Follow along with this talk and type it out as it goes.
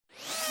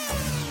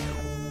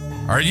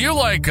Are you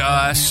like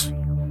us?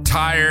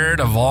 Tired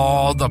of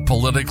all the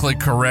politically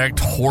correct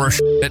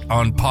horseshit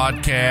on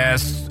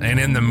podcasts and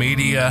in the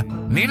media?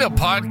 Need a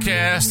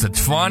podcast that's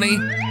funny,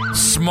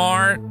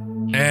 smart,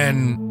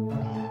 and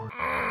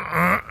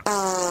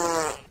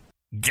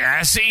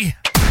gassy?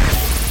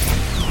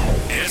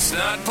 It's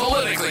not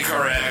politically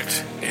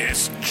correct.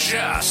 It's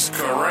just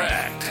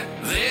correct.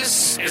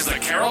 This is the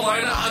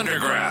Carolina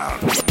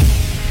Underground.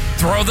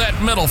 Throw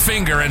that middle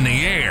finger in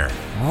the air.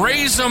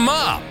 Raise them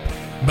up.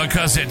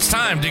 Because it's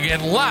time to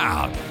get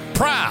loud,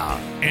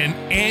 proud, and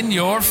in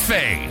your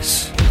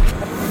face.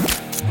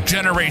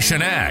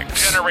 Generation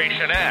X.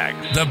 Generation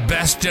X. The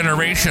best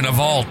generation of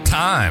all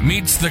time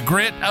meets the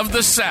grit of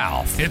the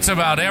South. It's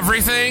about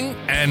everything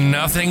and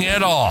nothing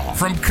at all.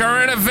 From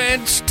current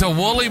events to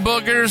woolly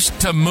boogers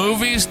to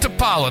movies to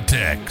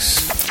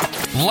politics.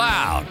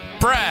 Loud,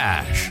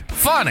 brash,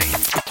 funny,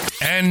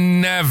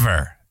 and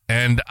never,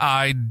 and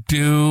I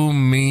do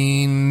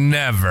mean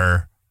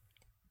never,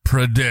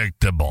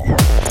 predictable.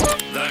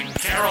 The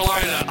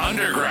Carolina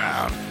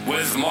Underground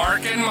with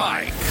Mark and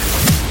Mike.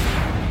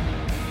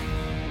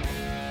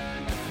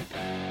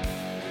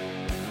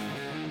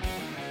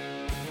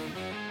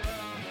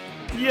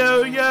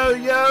 Yo, yo,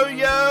 yo,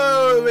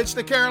 yo. It's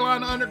the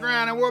Carolina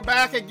Underground, and we're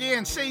back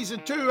again.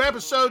 Season 2,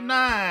 Episode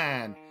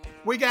 9.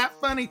 We got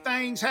funny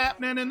things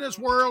happening in this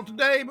world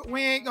today, but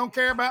we ain't going to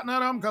care about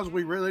none of them because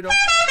we really don't.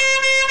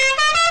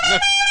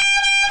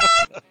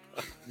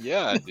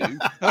 Yeah, I do.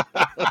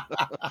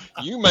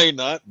 You may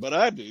not, but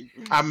I do.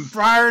 I'm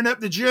firing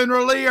up the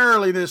General Lee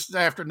early this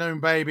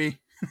afternoon, baby.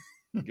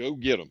 Go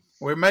get them.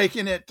 We're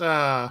making it.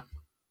 I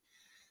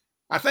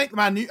think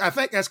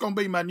that's going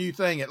to be my new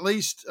thing. At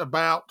least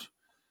about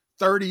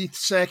 30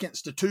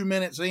 seconds to 2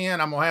 minutes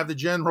in, I'm going to have the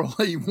General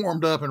Lee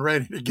warmed up and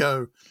ready to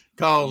go.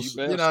 Because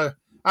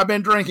I've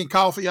been drinking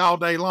coffee all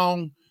day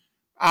long.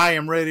 I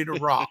am ready to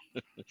rock.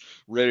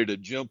 Ready to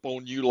jump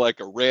on you like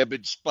a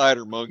rabid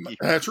spider monkey.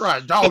 That's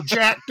right. All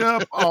jacked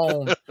up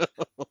on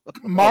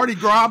Mardi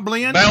Gras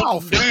blend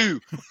coffee.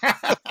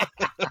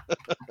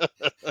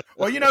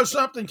 Well,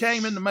 something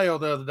came in the mail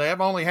the other day.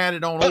 I've only had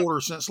it on order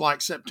since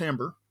like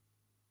September.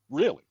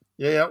 Really?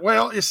 Yeah.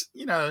 Well, it's,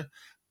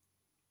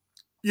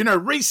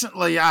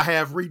 recently I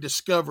have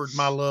rediscovered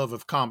my love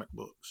of comic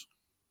books.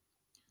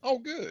 Oh,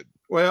 good.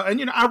 Well,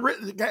 and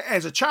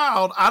as a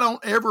child, I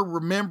don't ever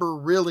remember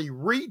really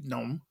reading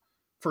them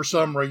for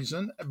some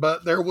reason,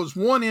 but there was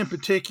one in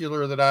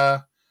particular that I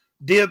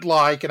did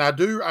like, and I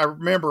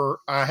remember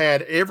I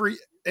had every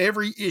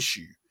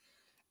issue,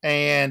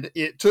 and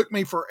it took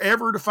me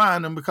forever to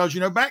find them because,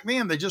 back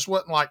then they just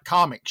wasn't like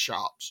comic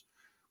shops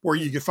where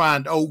you could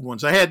find old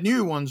ones. They had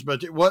new ones,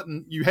 but it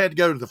wasn't, you had to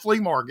go to the flea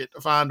market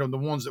to find them, the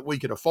ones that we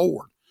could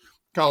afford.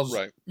 Because,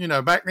 right.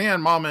 Back then,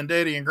 Mama and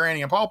Daddy and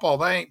Granny and Pawpaw,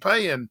 they ain't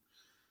paying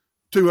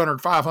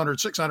 $200, $500,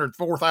 $600,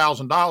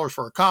 $4,000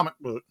 for a comic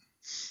book.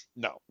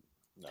 No,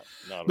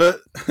 not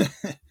but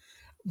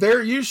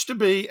there used to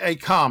be a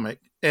comic,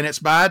 and it's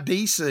by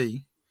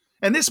DC,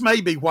 and this may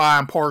be why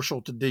I'm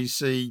partial to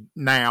DC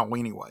now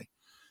anyway,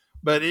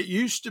 but it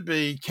used to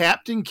be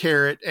Captain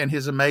Carrot and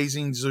his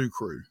amazing zoo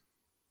crew.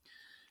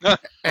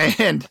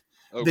 And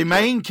okay. The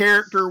main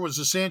character was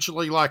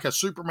essentially like a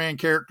Superman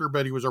character,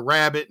 but he was a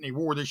rabbit, and he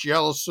wore this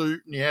yellow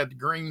suit, and he had the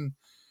green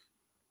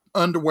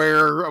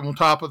underwear on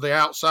top of the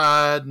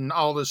outside and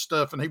all this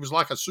stuff. And he was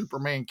like a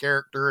Superman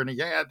character, and he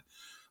had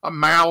a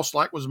mouse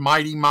like was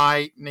Mighty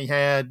Mite, and he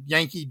had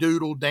Yankee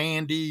Doodle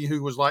Dandy,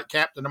 who was like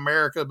Captain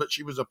America, but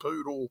she was a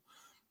poodle.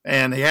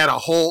 And he had a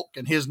Hulk,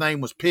 and his name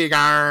was Pig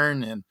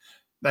Iron, and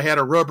they had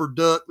a rubber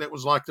duck that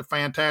was like the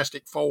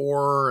Fantastic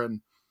Four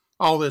and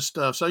all this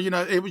stuff. So,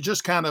 it was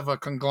just kind of a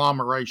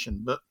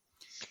conglomeration, but.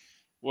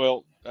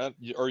 Well, go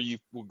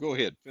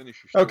ahead,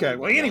 finish your story. Okay.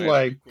 Well,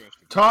 anyway,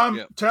 Todd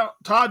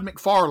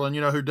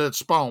McFarlane, who did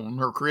Spawn,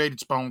 or created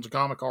Spawn's a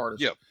comic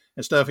artist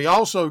and stuff. He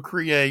also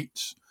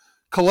creates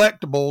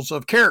collectibles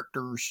of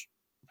characters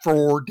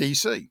for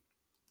DC.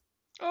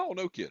 Oh,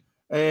 no kidding.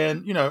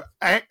 And,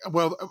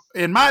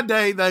 in my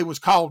day, they was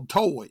called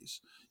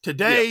toys.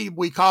 Today,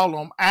 we call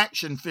them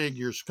action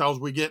figures because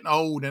we're getting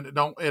old and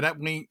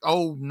we ain't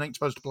old and ain't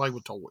supposed to play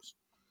with toys.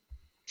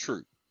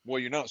 True. Well,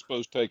 you're not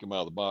supposed to take them out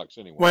of the box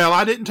anyway. Well,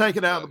 I didn't take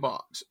it out of the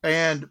box.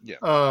 And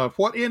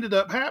what ended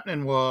up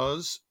happening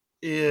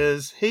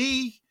is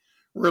he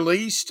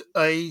released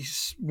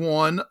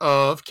one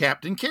of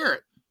Captain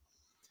Carrot.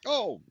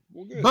 Oh,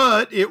 well, good.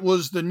 But it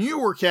was the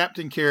newer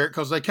Captain Carrot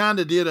because they kind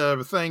of did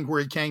a thing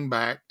where he came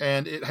back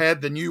and it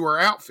had the newer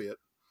outfit.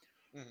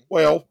 Mm-hmm.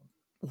 Well,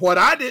 what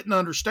I didn't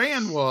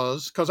understand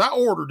was, because I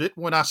ordered it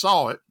when I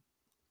saw it,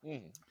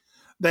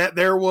 that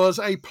there was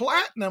a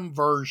platinum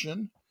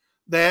version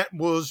that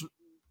was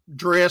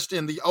dressed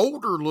in the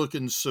older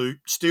looking suit,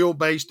 still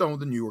based on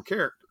the newer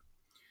character.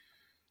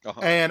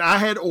 Uh-huh. And I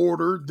had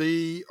ordered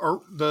the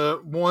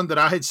one that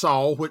I had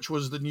saw, which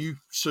was the new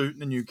suit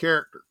and the new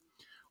character.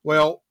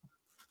 Well,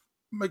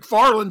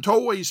 McFarlane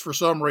Toys, for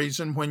some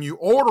reason, when you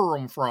order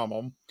them from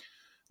them,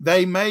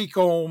 they make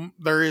them,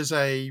 there is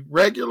a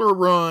regular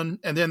run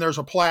and then there's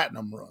a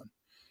platinum run.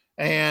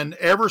 And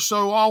ever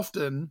so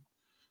often,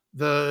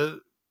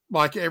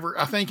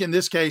 I think in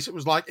this case, it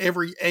was like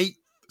every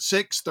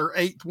sixth or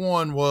eighth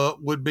one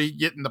would be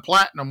getting the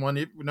platinum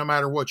one, no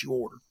matter what you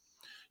ordered.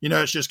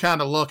 It's just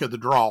kind of luck of the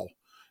draw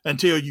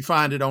until you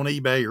find it on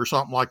eBay or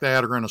something like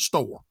that or in a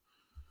store.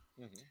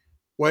 Mm-hmm.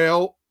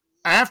 Well,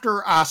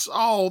 after I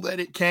saw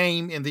that it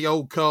came in the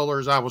old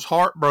colors, I was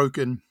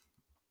heartbroken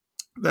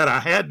that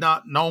I had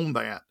not known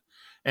that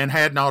and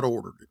had not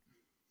ordered it.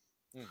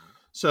 Mm-hmm.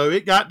 So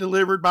it got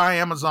delivered by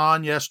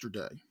Amazon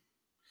yesterday.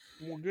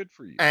 Well, good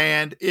for you.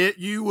 And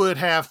you would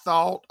have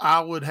thought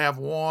I would have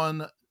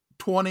won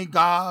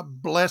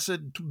God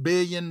blessed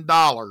billion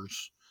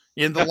dollars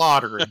in the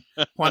lottery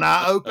when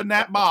I opened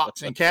that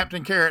box and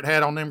Captain Carrot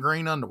had on them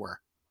green underwear.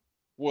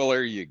 Well,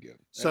 there you go.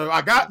 So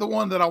I got the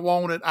one that I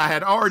wanted. I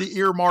had already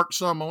earmarked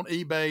some on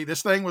eBay.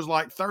 This thing was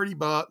like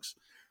 $30.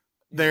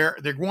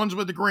 The ones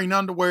with the green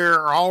underwear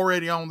are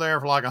already on there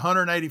for like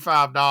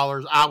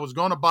 $185. I was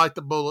going to bite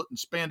the bullet and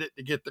spend it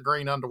to get the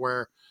green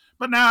underwear,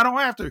 but now I don't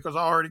have to because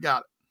I already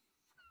got it.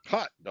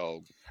 Hot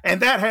dog.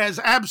 And that has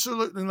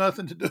absolutely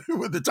nothing to do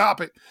with the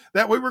topic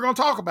that we were going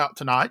to talk about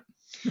tonight.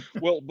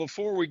 Well,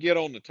 before we get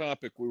on the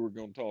topic we were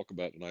going to talk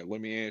about tonight,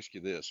 let me ask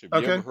you this.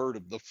 Have you ever heard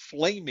of the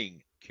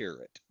flaming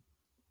carrot?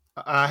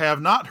 I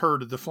have not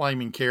heard of the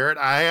flaming carrot.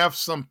 I have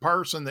some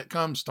person that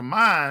comes to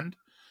mind,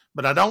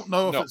 but I don't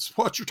know if it's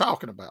what you're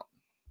talking about.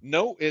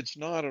 No, it's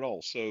not at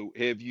all. So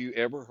have you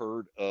ever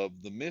heard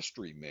of the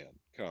Mystery Men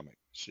comic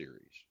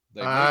series?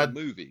 They made a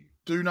movie.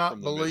 Do not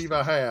believe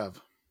I have.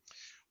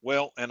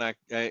 Well, and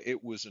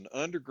it was an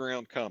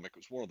underground comic. It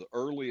was one of the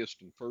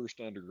earliest and first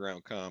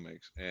underground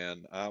comics,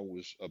 and I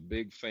was a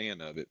big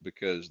fan of it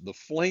because the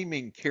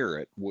flaming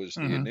carrot was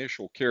the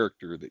initial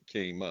character that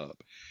came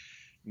up.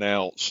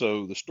 Now,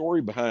 so the story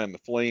behind the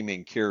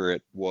flaming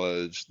carrot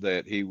was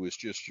that he was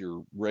just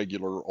your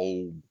regular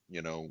old,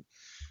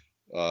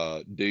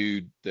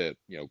 dude that,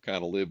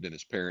 kind of lived in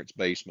his parents'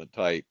 basement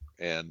type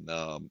and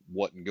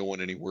wasn't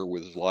going anywhere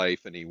with his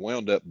life. And he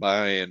wound up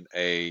buying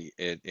and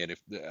if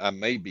I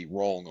may be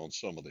wrong on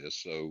some of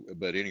this,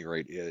 but at any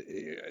rate,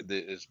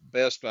 as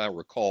best I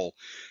recall,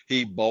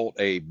 he bought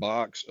a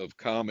box of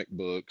comic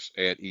books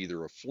at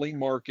either a flea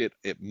market.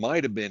 It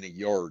might have been a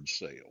yard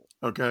sale.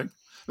 Okay.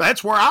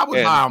 That's where I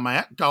would buy them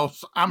at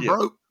because I'm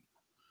broke.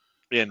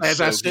 And as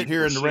I sit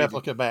here in the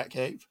replica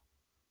Batcave.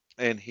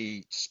 And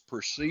he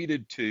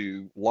proceeded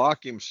to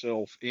lock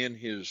himself in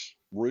his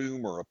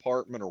room or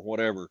apartment or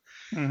whatever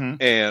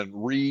and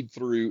read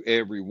through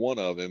every one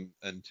of them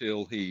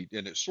until and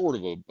it's sort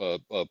of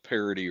a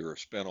parody or a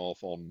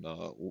spinoff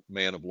on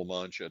Man of La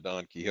Mancha,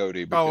 Don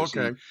Quixote, because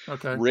he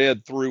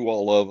read through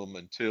all of them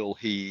until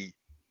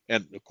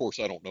and of course,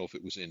 I don't know if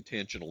it was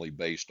intentionally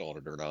based on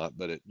it or not,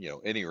 but at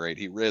any rate,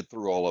 he read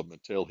through all of them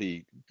until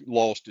he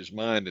lost his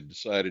mind and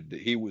decided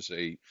that he was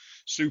a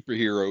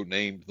superhero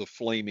named the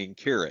Flaming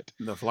Carrot.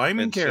 The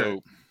Flaming Carrot.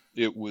 So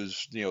it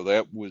was,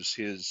 that was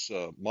his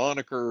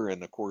moniker.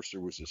 And of course, there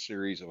was a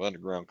series of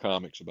underground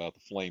comics about the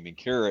Flaming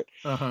Carrot.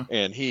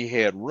 And he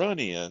had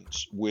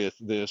run-ins with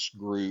this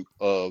group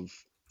of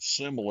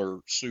similar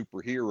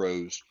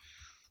superheroes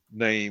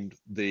named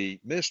the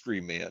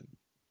Mystery Men.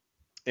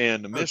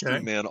 And the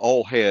Mystery Men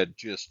all had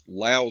just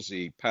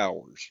lousy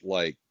powers,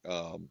 like,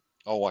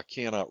 I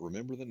cannot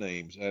remember the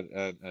names.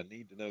 I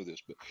need to know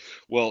this, but,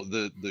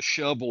 the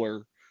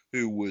shoveler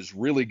who was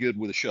really good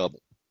with a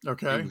shovel.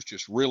 Okay. He was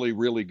just really,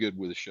 really good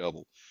with a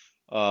shovel.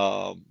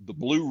 The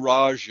Blue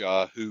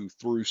Raja who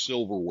threw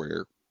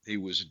silverware. He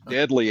was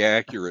deadly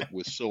accurate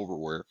with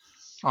silverware.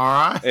 All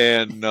right.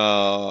 And,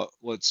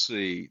 let's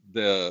see,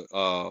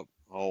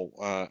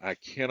 I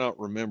cannot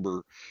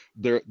remember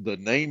the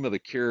name of the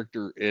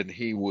character, and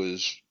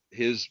his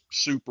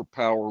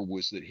superpower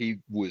was that he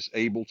was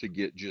able to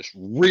get just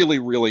really,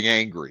 really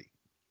angry.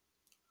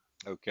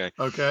 Okay.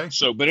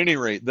 So, but at any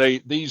rate,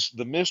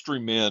 the Mystery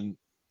Men,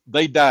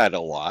 they died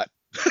a lot.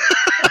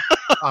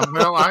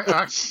 Well,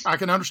 I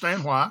can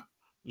understand why.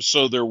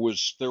 So there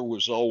was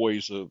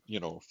always a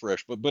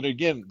fresh, but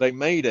again, they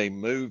made a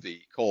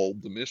movie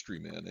called The Mystery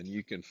Men, and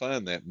you can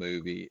find that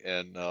movie.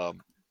 And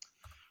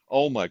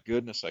oh my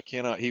goodness, I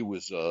cannot. He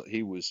was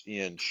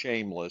in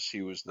Shameless.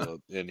 He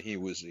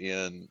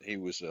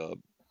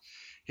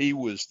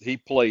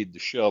played the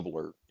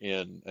shoveler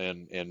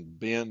and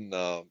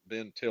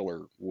Ben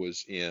Tiller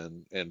was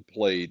in and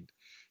played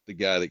the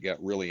guy that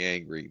got really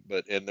angry.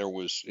 And there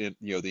was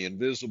the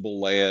invisible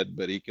lad,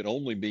 but he could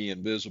only be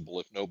invisible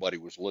if nobody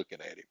was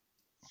looking at him.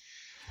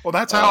 Well,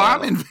 that's how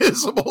I'm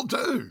invisible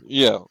too.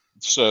 Yeah.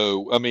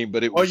 So, I mean,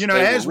 but it was,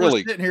 as we're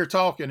sitting here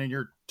talking and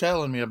you're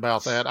telling me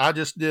about that, I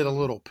just did a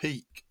little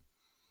peek.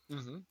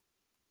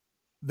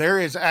 There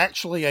is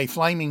actually a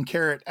Flaming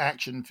Carrot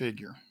action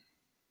figure.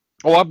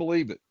 Oh, I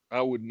believe it.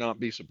 I would not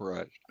be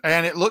surprised.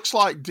 And it looks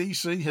like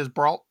DC has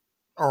brought,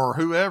 or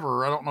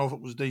whoever, I don't know if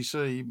it was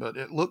DC, but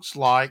it looks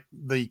like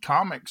the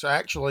comics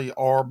actually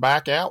are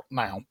back out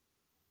now.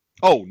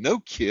 Oh, no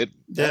kidding.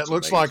 Yeah, it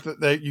looks amazing.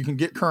 Like you can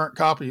get current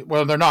copies.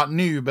 Well, they're not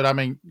new, but I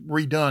mean,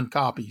 redone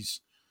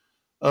copies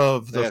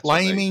of the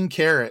Flaming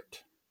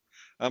Carrot.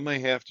 I may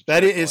have to.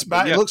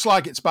 It looks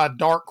like it's by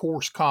Dark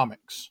Horse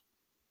Comics.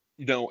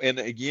 and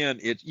again,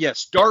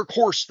 yes, Dark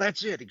Horse.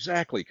 That's it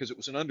exactly, because it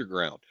was an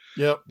underground.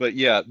 Yep. But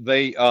yeah,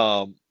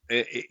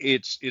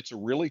 it's a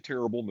really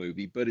terrible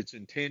movie, but it's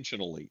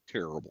intentionally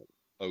terrible.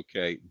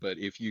 Okay, but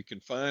if you can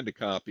find a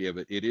copy of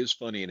it, it is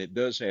funny, and it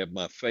does have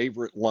my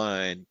favorite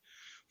line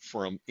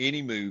from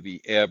any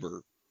movie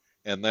ever,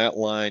 and that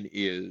line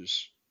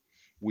is,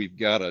 "We've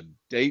got a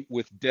date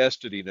with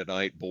Destiny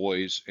tonight,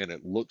 boys, and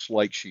it looks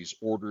like she's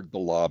ordered the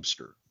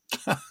lobster."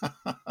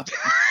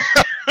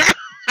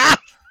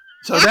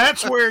 So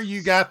that's where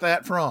you got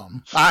that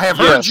from. I have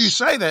heard you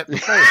say that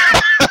before.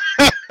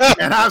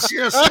 And I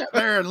just sat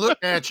there and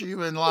looked at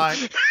you and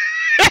like,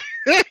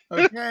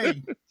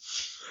 okay.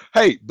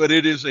 Hey, but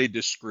it is a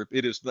descript.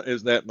 Is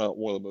that not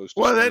one of the most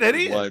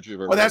descriptive lines you've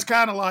ever Well, that's heard?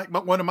 kind of like,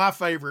 but one of my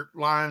favorite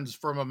lines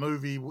from a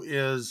movie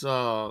is,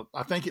 I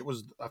think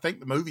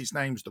the movie's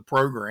name's The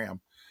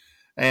Program.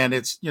 And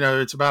it's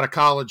about a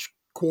college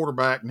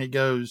quarterback, and he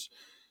goes,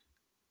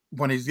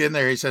 when he's in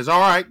there, he says,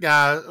 "All right,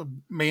 guys,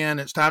 men,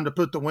 it's time to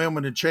put the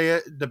women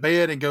to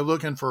bed and go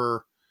looking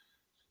for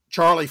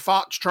Charlie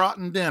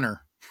Foxtrot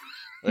dinner."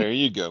 There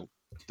you go.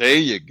 There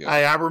you go.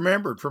 Hey, I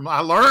learned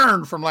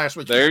from last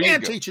week. There you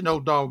can't you go. teach an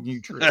old dog new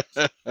tricks.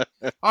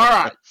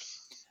 All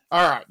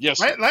right.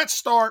 Yes. Let's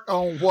start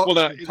on what.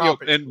 Well, now,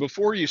 and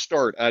before you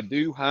start, I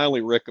do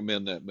highly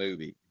recommend that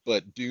movie,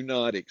 but do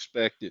not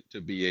expect it to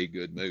be a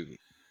good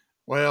movie.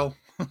 Well,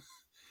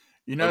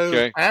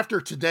 Okay. after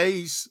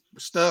today's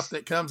stuff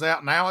that comes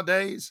out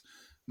nowadays,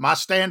 my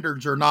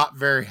standards are not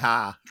very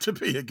high to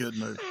be a good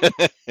movie.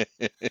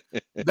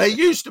 They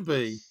used to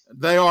be.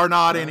 They are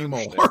not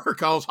anymore,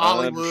 because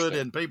Hollywood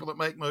and people that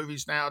make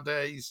movies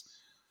nowadays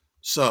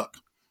suck.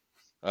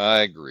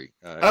 I agree.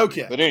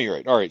 Okay. But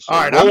anyway, all right. So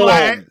roll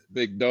on,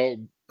 big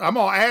dog. I'm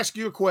going to ask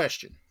you a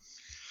question.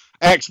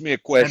 Ask me a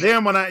question. And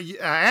then when I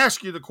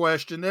ask you the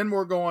question, then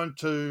I'm going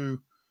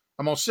to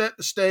set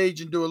the stage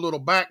and do a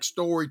little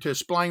backstory to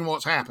explain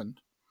what's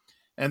happened.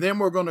 And then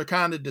we're going to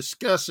kind of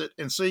discuss it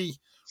and see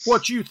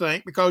what you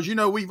think, because,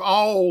 we've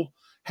all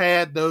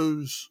had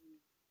those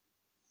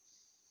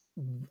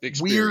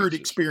weird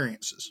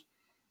experiences.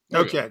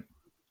 Okay.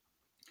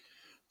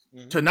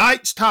 Mm-hmm.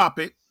 Tonight's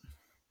topic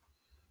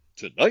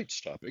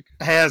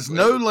has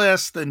no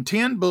less than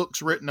 10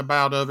 books written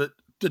about it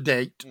to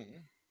date.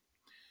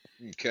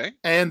 Mm-hmm. Okay.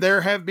 And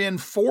there have been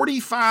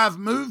 45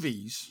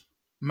 movies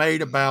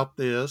made about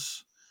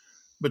this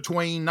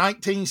between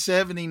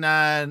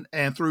 1979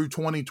 and through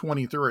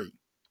 2023.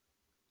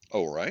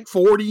 All right.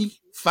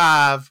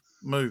 45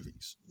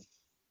 movies.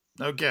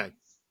 Okay.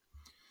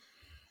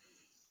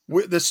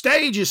 The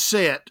stage is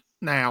set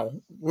now.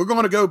 We're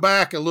going to go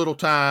back a little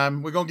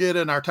time. We're going to get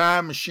in our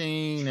time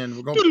machine and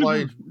we're going to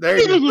play. There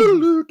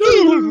you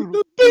go.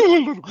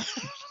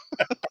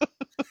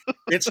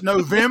 It's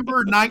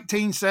November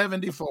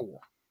 1974.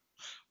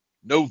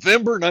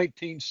 November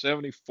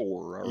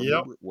 1974. I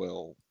remember it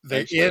well.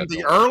 In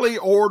the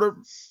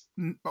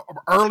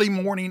early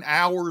morning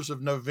hours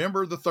of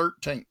November the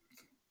 13th.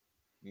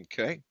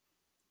 Okay.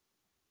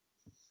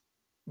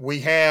 We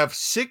have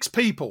 6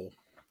 people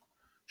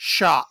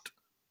shot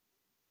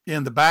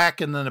in the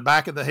back and in the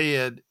back of the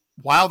head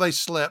while they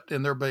slept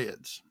in their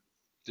beds.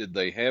 Did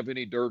they have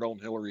any dirt on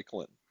Hillary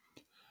Clinton?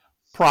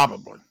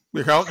 Probably.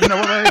 Because, they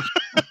probably,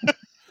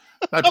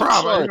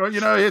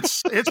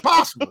 it's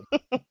possible.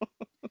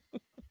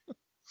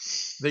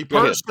 The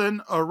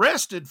person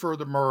arrested for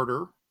the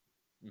murders,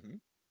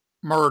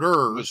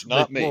 was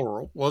not me.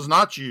 Plural, was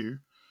not you.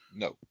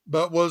 No.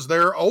 But was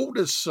their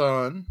oldest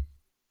son,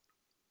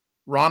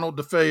 Ronald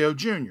Defeo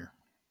Jr.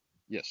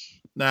 Yes.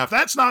 Now, if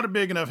that's not a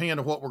big enough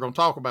hint of what we're going to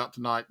talk about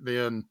tonight,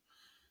 then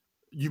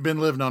you've been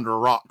living under a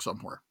rock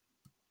somewhere.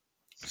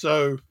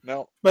 So,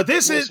 but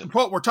this is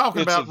what we're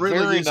talking about. Really,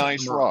 very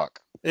nice rock.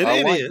 It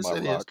is.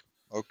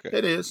 Okay.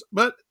 It is.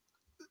 And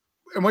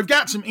we've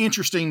got some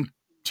interesting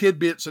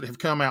tidbits that have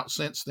come out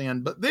since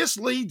then. But this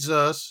leads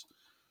us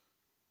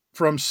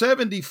from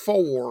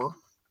 74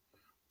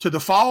 to the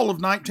fall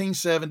of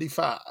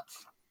 1975.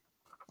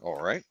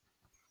 All right.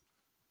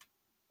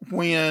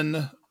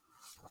 When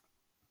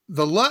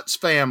the Lutz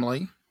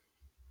family,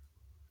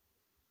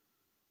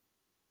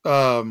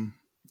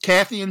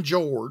 Kathy and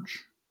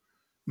George,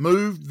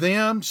 moved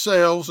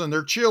themselves and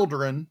their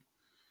children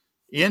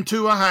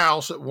into a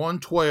house at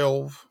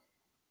 112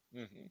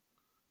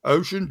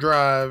 Ocean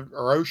Drive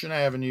or Ocean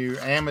Avenue,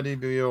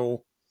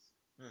 Amityville,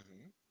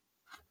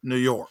 New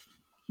York,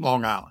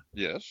 Long Island.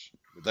 Yes,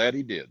 that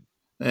he did.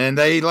 And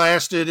they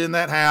lasted in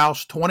that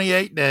house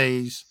 28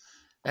 days,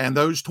 and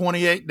those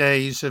 28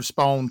 days have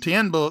spawned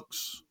 10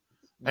 books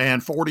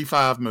and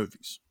 45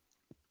 movies.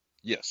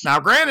 Yes. Now,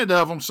 granted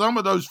of them, some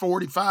of those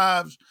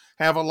 45s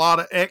have a lot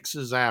of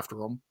X's after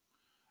them,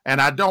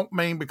 and I don't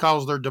mean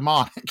because they're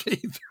demonic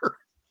either.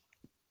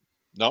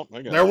 No,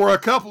 there were a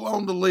couple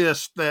on the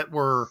list that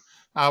were,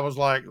 I was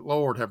like,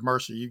 Lord have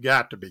mercy, you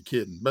got to be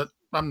kidding, but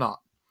I'm not.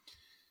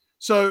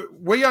 So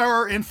we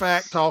are, in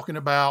fact, talking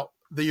about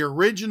the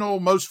original,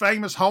 most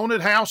famous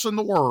haunted house in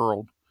the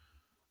world,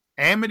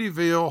 the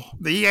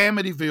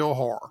Amityville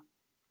Horror.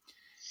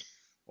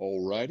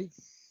 All righty.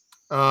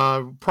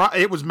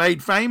 It was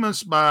made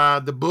famous by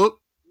the book,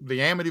 The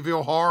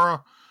Amityville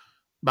Horror,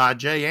 by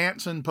Jay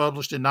Anson,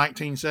 published in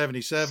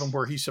 1977,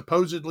 where he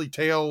supposedly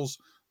tells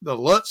the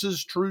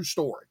Lutz's true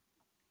story.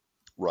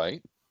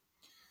 Right.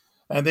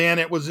 And then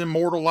it was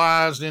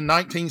immortalized in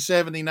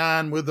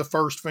 1979 with the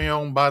first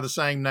film by the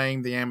same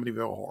name, The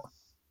Amityville Horror.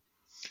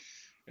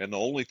 And the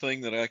only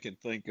thing that I can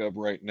think of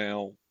right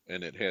now,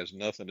 and it has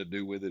nothing to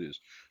do with it, is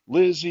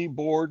Lizzie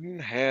Borden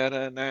had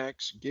an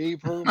axe,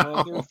 gave her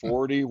mother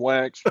 40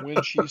 whacks.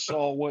 When she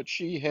saw what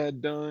she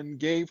had done,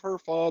 gave her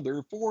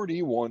father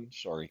 41.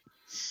 Sorry.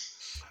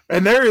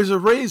 And there is a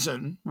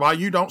reason why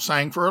you don't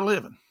sing for a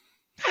living.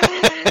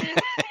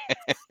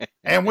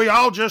 And we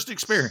all just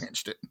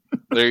experienced it.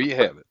 There you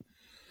have it.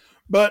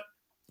 But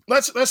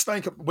let's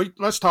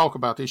talk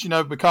about this,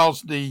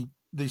 because the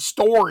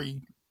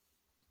story,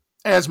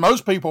 as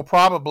most people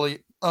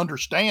probably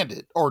understand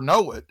it or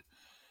know it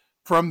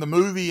from the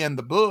movie and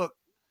the book,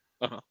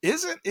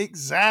 isn't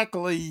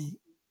exactly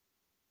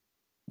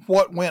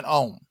what went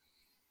on.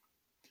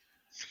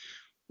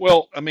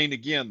 Well, I mean,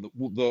 again,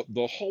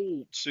 the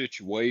whole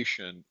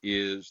situation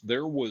is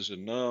there was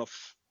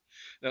enough.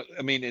 Now,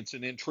 I mean, it's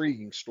an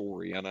intriguing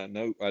story, and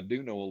I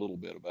do know a little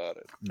bit about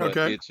it. But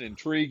Okay. It's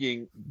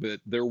intriguing, but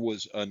there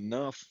was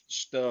enough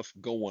stuff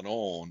going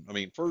on. I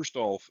mean, first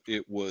off,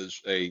 it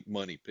was a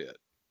money pit.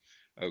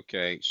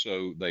 Okay,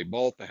 so they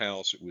bought the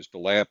house. It was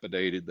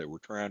dilapidated. They were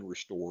trying to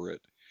restore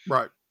it.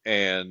 Right.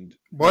 And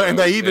and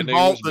they even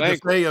bought the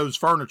bankrupt. Defeo's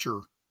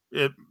furniture,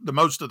 the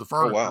most of the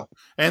furniture, wow.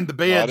 and the I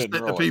beds didn't that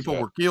the realize people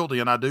that. were killed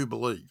in, I do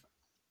believe.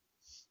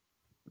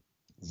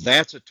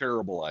 That's a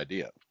terrible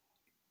idea.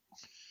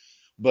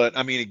 But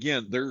I mean,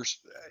 again, there's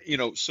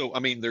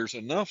there's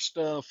enough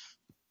stuff,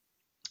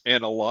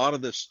 and a lot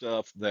of the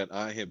stuff that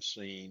I have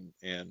seen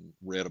and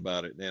read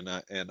about it,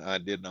 and I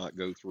did not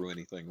go through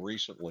anything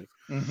recently,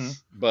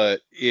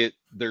 but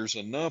there's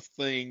enough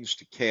things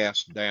to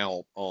cast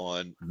doubt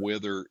on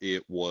whether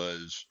it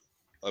was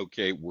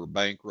okay, we're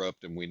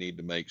bankrupt and we need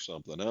to make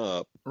something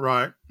up,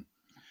 Right.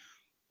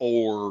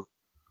 or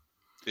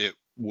it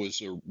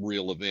was a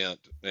real event.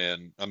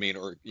 And I mean,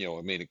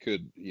 it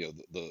could,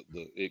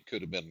 it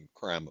could have been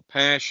crime of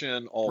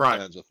passion, all Right.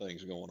 kinds of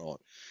things going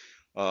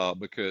on.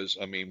 Because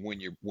I mean,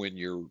 when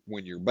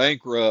you're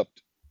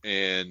bankrupt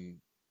and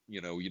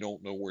you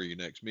don't know where your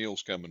next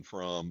meal's coming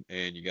from,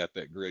 and you got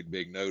that great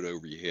big note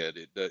over your head,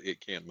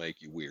 it can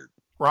make you weird.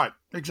 Right.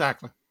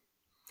 Exactly.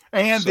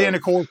 And So- then,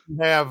 of course, you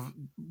have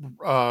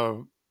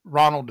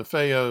Ronald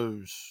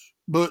DeFeo's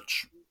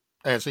Butch,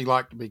 as he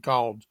liked to be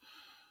called,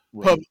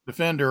 Right. public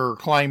defender,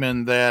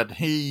 claiming that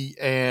he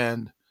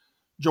and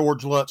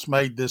George Lutz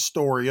made this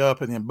story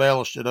up and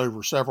embellished it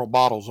over several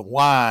bottles of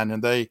wine,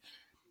 and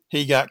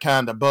he got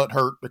kind of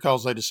butthurt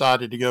because they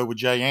decided to go with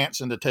Jay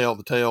Anson to tell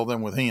the tale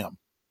than with him.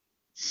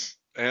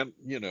 And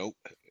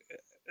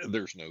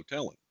there's no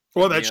telling.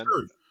 Well, that's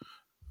true.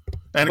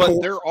 And but of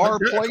course, there are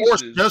places. Of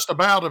course, just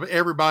about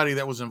everybody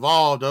that was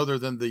involved, other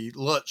than the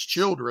Lutz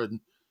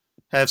children,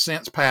 have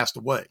since passed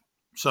away.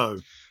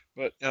 So,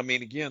 but I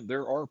mean, again,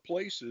 there are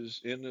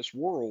places in this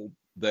world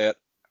that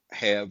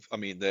have,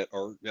 that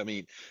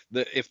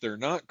if they're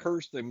not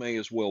cursed, they may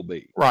as well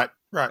be. Right.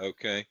 Right.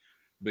 Okay.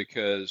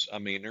 Because I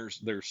mean,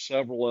 there's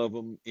several of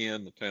them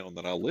in the town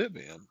that I live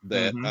in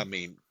that, I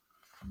mean,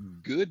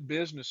 good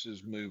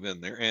businesses move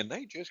in there and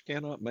they just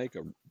can't make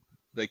a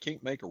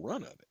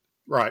run of it.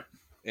 Right.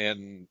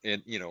 And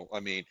I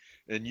mean,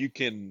 and you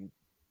can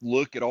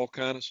look at all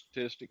kind of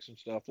statistics and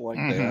stuff like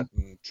that,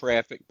 and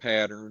traffic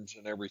patterns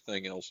and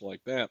everything else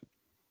like that.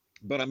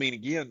 But I mean,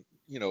 again,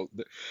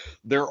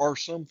 there are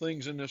some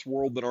things in this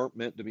world that aren't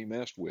meant to be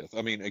messed with.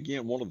 I mean,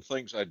 again, one of the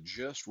things I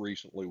just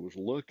recently was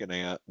looking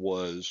at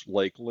was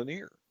Lake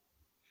Lanier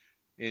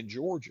in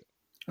Georgia.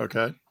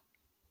 Okay.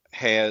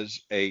 Has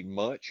a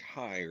much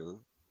higher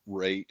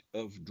rate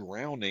of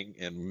drowning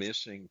and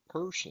missing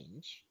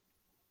persons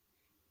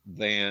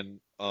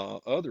than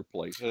other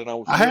places. And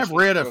I have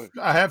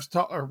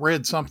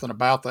read something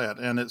about that,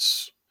 and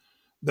it's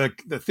the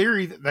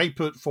theory that they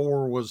put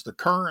forward was the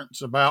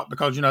currents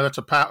because that's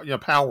a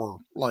power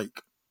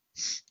lake.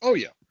 Oh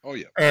yeah,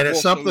 and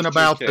it's something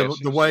about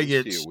the way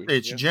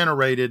it's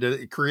generated.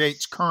 It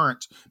creates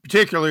currents,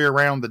 particularly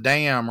around the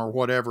dam or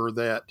whatever,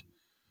 that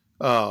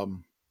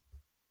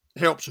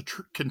helps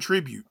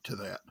contribute to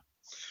that.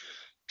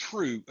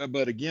 True,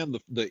 but again,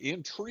 the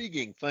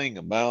intriguing thing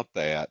about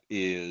that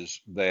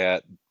is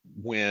that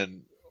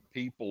when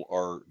people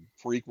are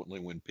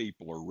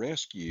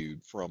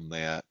rescued from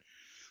that,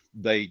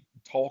 they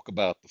talk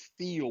about the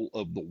feel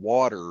of the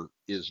water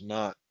is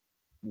not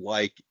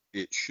like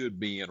it should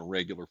be in a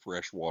regular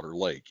freshwater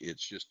lake.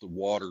 It's just the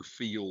water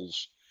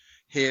feels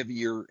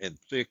heavier and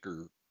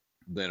thicker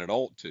than it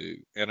ought to.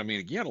 And I mean,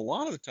 again, a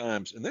lot of the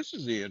times, and this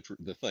is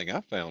the thing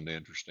I found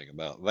interesting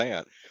about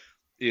that,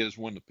 is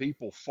when the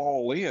people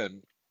fall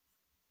in,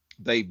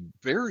 they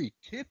very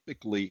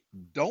typically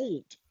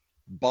don't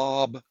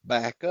bob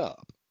back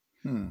up.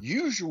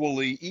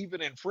 Usually,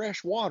 even in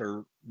fresh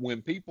water,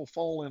 when people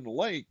fall in the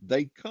lake,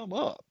 they come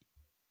up.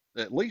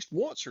 at least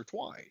once or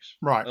twice,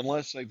 Right.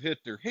 unless they've hit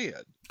their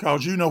head.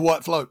 Because you know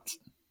what floats.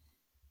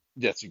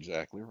 That's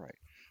exactly right.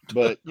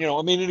 But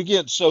I mean, and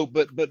again, so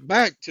but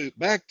back to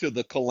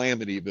the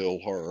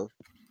Calamityville horror.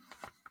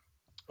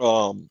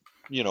 And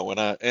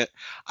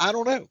I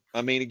don't know.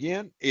 I mean,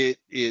 again,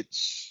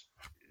 it's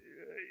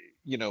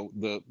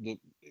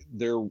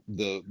there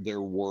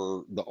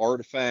were the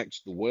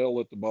artifacts, the well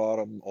at the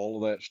bottom,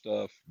 all of that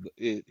stuff.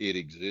 It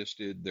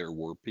existed. There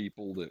were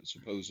people that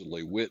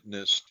supposedly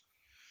witnessed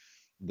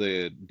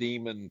the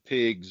demon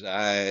pig's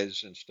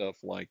eyes and stuff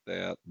like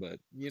that. But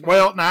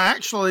Well, now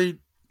actually,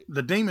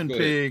 the demon go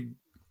ahead. pig,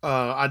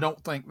 I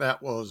don't think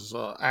that was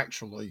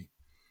actually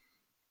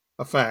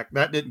a fact.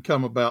 That didn't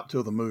come about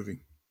till the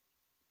movie.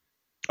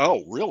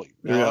 Oh, really?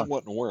 Now, I Yeah,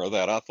 wasn't aware of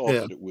that. I thought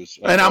yeah. that it was.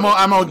 I And thought it was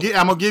one of the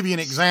I'm gonna things. give you an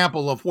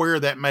example of where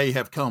that may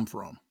have come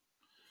from.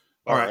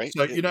 All All right, right.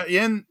 so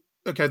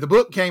the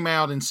book came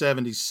out in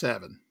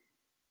 '77.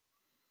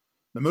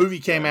 The movie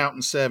came Right. out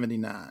in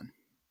 '79.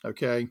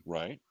 Okay,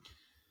 Right.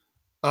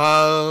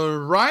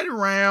 right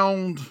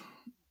around,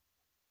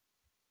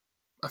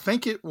 I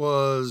think it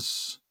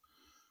was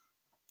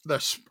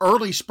the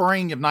early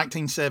spring of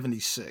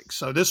 1976.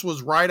 So this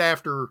was right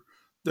after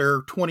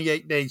their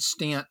 28-day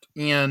stint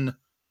in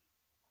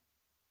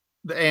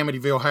the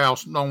Amityville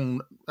house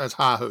known as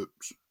High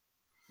Hopes.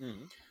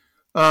 Hmm.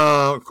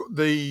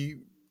 The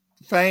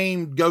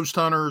famed ghost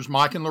hunters,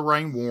 Mike and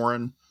Lorraine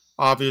Warren,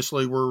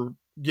 obviously were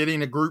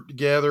getting a group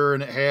together,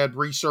 and it had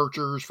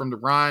researchers from the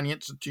Ryan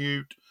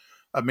Institute,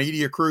 a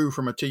media crew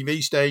from a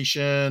TV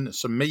station,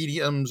 some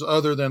mediums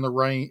other than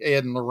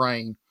Ed and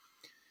Lorraine.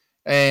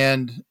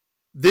 And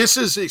this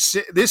is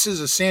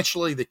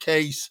essentially the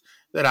case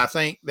that I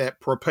think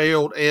that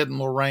propelled Ed and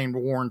Lorraine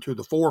Warren to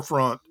the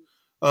forefront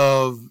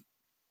of,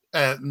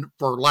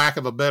 for lack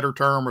of a better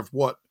term, of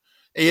what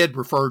Ed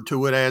referred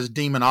to it as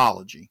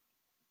demonology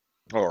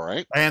All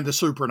right. and the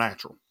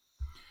supernatural.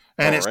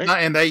 And All it's right. not,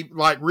 and they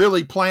like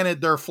really planted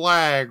their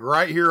flag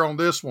right here on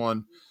this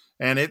one.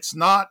 And it's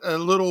not a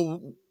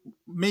little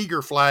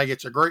meager flag.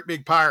 It's a great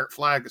big pirate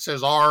flag that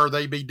says, "Are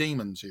they be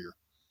demons here?"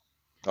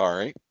 All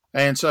right.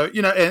 And so,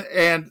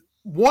 and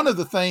one of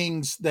the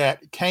things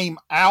that came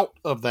out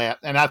of that,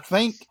 and I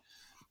think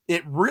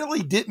it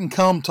really didn't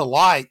come to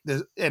light,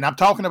 and I'm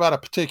talking about a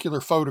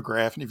particular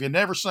photograph, and if you've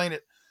never seen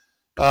it,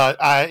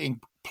 I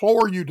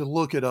implore you to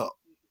look it up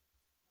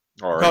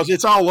All right. because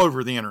it's all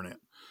over the internet.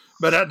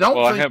 But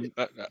Well, I haven't.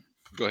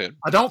 Go ahead.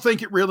 I don't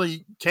think it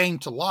really came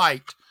to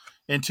light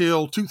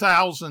until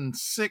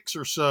 2006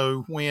 or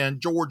so, when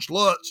George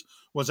Lutz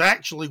was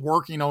actually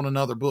working on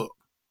another book.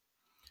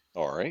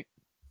 All right.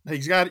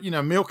 He's got,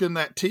 milking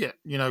that tit,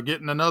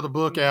 getting another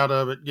book out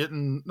of it,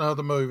 getting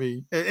another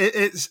movie.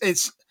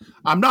 It's,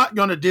 I'm not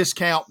going to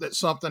discount that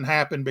something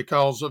happened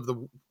because of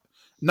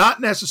not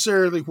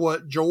necessarily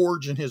what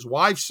George and his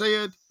wife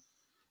said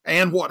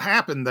and what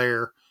happened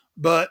there,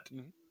 but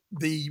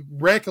the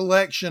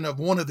recollection of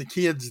one of the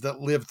kids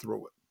that lived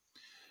through it.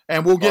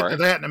 And we'll get to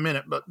that in a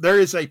minute, but there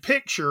is a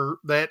picture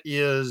that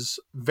is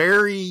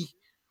very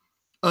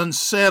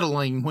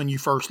unsettling when you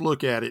first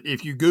look at it.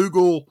 If you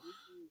Google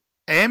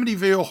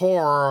Amityville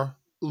horror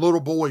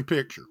little boy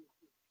picture,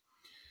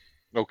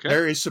 Okay.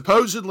 there is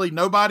supposedly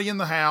nobody in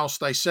the house.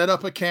 They set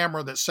up a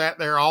camera that sat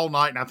there all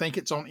night, and I think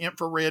it's on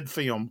infrared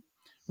film,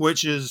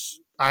 which is,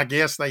 I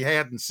guess, they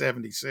had in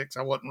 '76.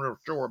 I wasn't real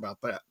sure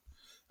about that.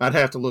 I'd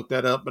have to look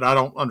that up, but I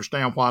don't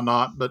understand why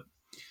not. But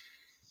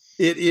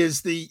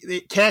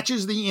it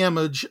catches the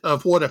image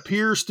of what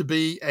appears to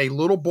be a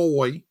little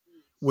boy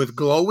with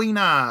glowing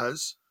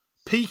eyes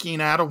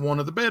peeking out of one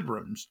of the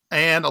bedrooms.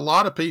 And a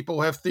lot of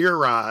people have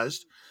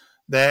theorized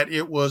that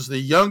it was the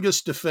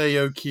youngest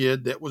Defeo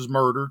kid that was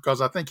murdered,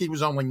 because I think he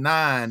was only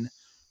 9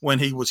 when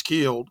he was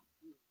killed.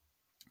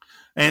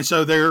 And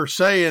so they're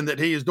saying that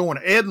he is doing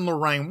it. Ed and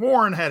Lorraine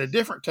Warren had a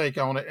different take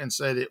on it and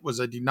said it was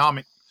a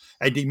demonic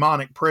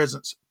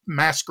presence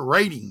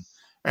masquerading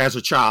as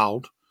a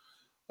child.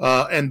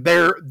 And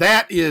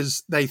that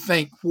is, they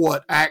think,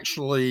 what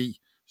actually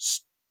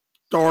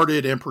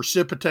started and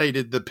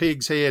precipitated the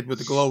pig's head with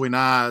the glowing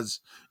eyes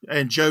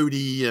and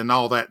Jody and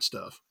all that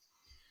stuff.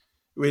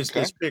 Is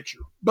this picture.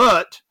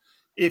 But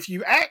if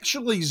you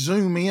actually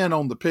zoom in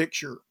on the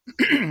picture,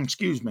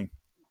 excuse me.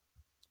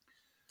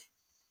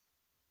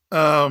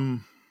 Okay,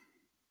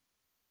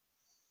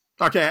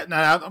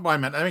 now wait a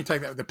minute. Let me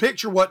take that. The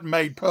picture wasn't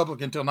made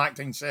public until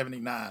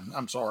 1979.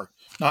 I'm sorry,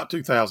 not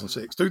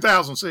 2006.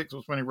 2006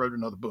 was when he wrote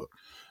another book,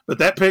 but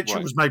that picture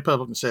was made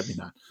public in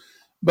 '79.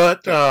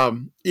 But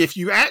if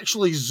you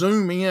actually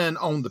zoom in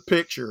on the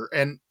picture,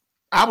 and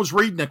I was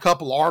reading a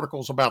couple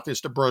articles about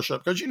this to brush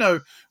up, because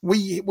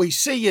we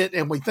see it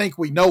and we think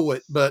we know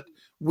it, but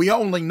we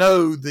only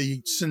know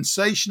the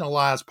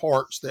sensationalized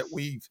parts that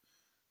we've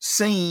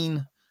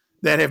seen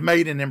that have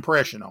made an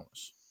impression on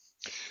us.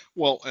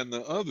 Well, and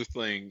the other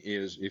thing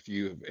is, if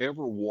you have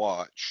ever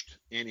watched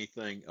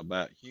anything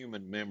about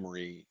human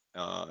memory,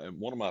 and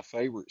one of my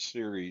favorite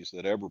series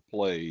that ever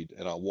played,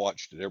 and I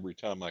watched it every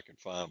time I could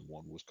find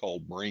one, was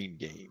called Brain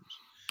Games.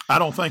 I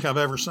don't think I've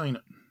ever seen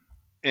it.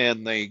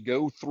 and they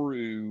go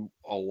through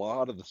a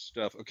lot of the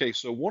stuff. Okay,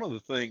 so one of the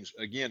things,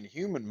 again,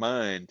 human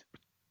mind,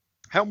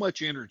 how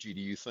much energy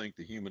do you think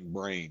the human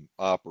brain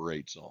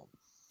operates on?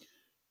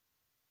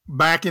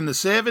 Back in the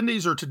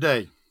 70s or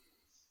today?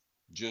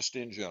 Just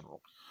in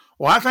general.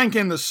 Well, I think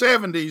in the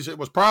 70s, it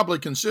was probably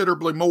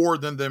considerably more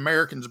than the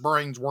Americans'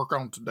 brains work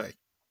on today.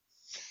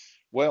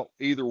 Well,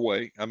 either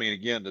way, I mean,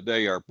 again,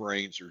 today our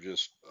brains are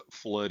just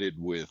flooded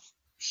with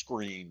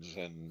screens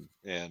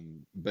and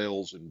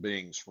bells and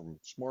bings from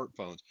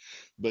smartphones.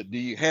 But do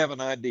you have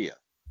an idea?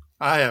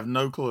 I have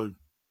no clue.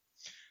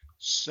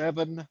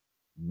 7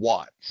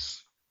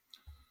 watts.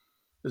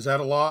 Is that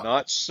a lot?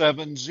 Not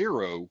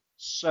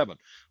 707.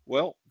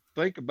 Well,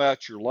 think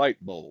about your light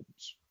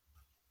bulbs.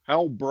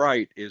 How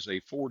bright is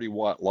a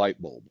 40-watt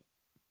light bulb?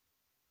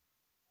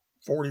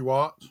 40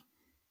 watts?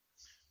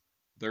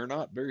 They're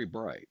not very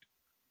bright.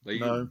 They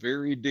are No.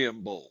 very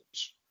dim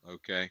bulbs,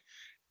 okay?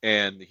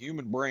 And the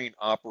human brain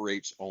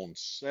operates on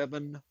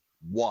 7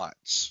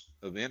 watts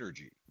of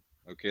energy.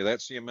 Okay,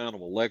 that's the amount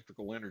of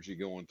electrical energy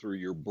going through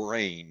your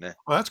brain.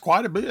 Well, that's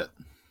quite a bit.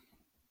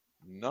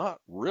 Not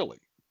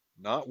really.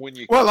 Not when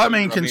you Well, I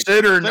mean,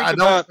 considering I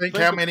don't think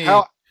how many.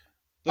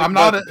 I'm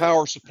not a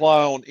power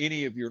supply on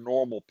any of your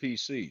normal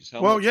PCs.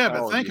 Well, yeah,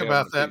 but think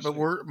about that. But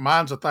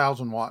mine's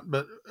 1,000 watt.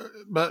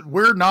 But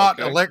we're not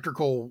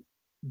electrical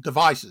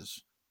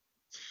devices.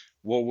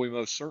 Well, we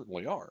most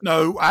certainly are.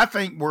 No, I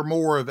think we're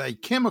more of a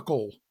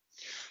chemical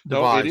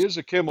device. No, it is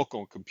a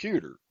chemical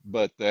computer,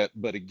 but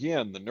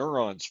again, the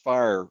neurons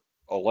fire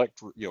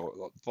electrical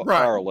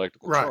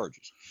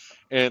charges,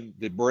 and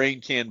the brain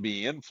can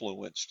be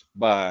influenced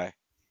by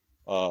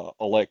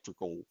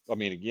electrical. I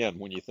mean, again,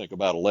 when you think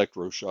about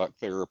electroshock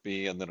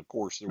therapy, and then of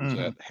course there was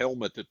that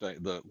helmet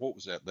that what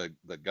was that?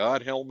 The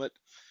God helmet.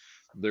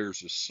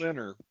 There's a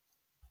center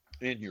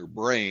in your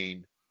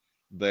brain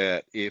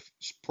that if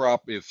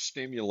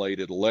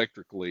stimulated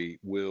electrically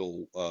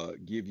will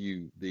give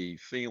you the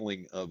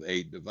feeling of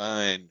a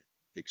divine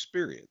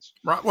experience.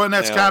 Right. Well, and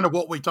that's kind of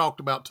what we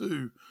talked about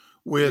too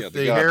with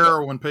the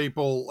heroin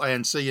people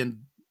and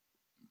seeing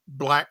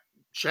black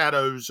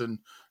shadows and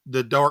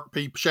the dark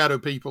people, shadow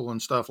people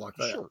and stuff like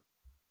that. Sure.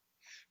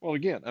 Well,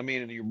 again, I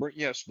mean,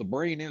 yes, the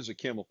brain is a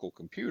chemical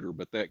computer,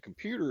 but that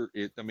computer,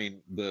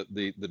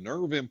 the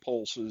nerve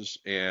impulses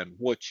and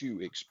what you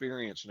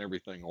experience and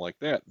everything like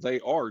that, they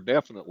are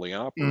definitely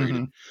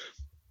operated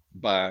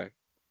by,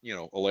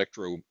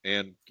 electro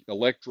and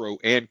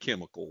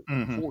chemical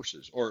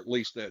forces, or at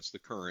least that's the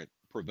current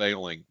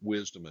prevailing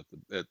wisdom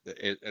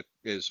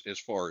as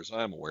far as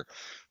I'm aware.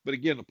 But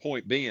again, the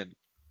point being,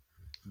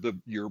 the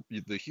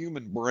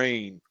human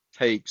brain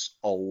takes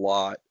a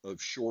lot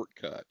of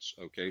shortcuts.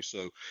 Okay,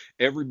 so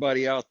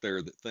everybody out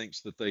there that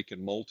thinks that they can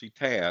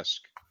multitask,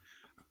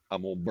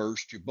 I'm gonna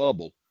burst your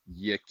bubble.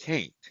 You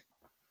can't.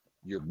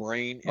 Your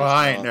brain is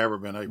I ain't never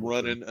been able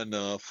running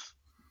enough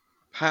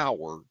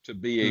power to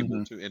be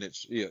able to, and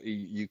it's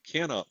you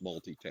cannot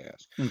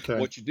multitask. Okay.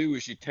 What you do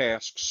is you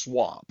task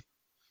swap.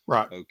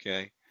 Right.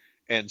 Okay,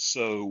 and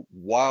so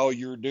while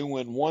you're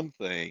doing one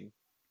thing,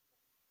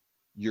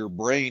 your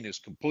brain is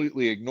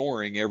completely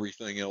ignoring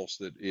everything else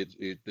that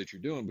that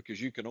you're doing,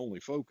 because you can only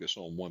focus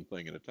on one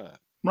thing at a time.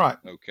 Right.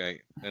 Okay.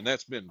 And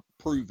that's been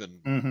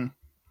proven.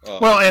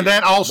 Well, and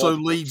that also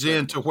leads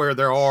into where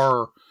there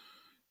are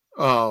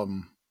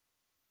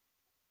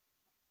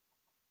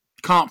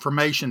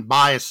confirmation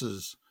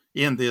biases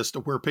in this, to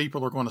where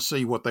people are going to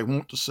see what they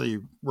want to see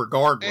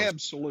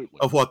regardless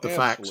of what the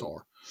facts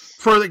are.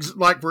 For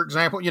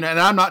example, and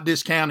I'm not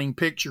discounting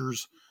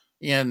pictures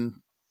in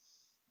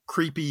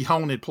creepy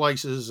haunted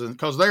places, and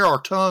because there are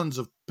tons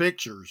of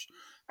pictures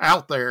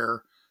out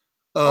there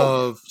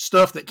of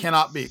stuff that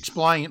cannot be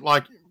explained,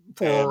 like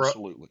for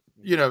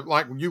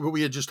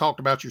we had just talked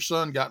about, your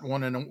son got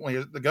one in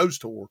the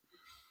ghost tour.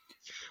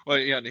 Well,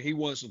 yeah, he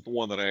wasn't the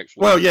one that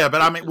actually. Well, yeah,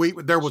 but I mean,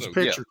 there was a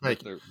picture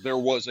taken. There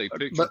was a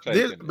picture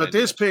taken. But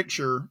this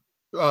picture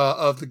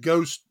of the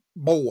ghost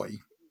boy,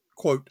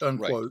 quote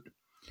unquote,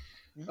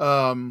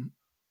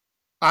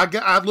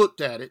 I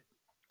looked at it.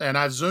 And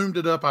I zoomed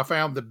it up. I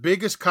found the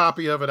biggest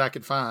copy of it I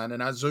could find,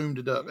 and I zoomed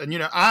it up. And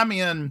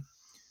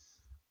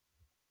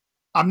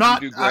I'm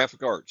not. You do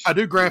graphic arts. I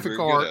do graphic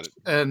arts,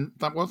 and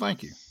well,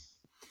 thank you.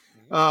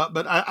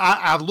 But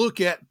I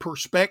look at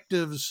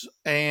perspectives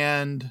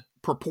and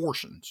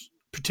proportions,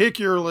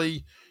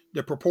 particularly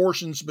the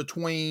proportions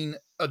between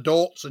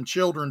adults and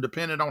children,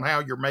 depending on how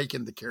you're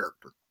making the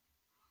character.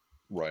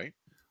 Right.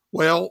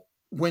 Well,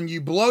 when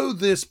you blow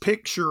this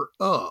picture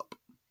up,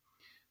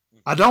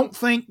 I don't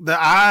think the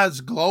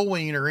eye's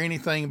glowing or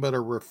anything but a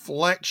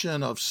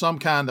reflection of some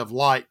kind of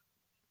light,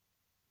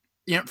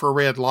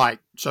 infrared light,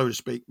 so to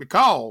speak,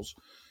 because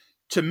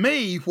to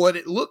me, what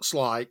it looks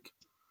like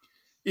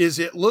is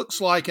an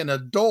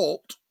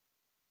adult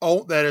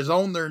that is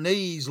on their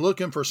knees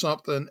looking for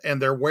something,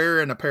 and they're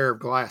wearing a pair of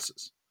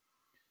glasses.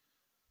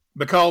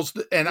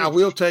 I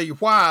will tell you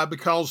why,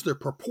 because the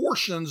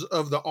proportions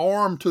of the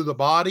arm to the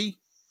body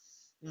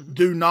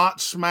do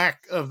not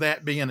smack of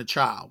that being a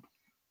child.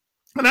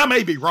 And I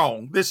may be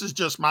wrong. This is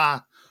just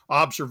my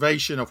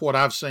observation of what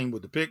I've seen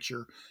with the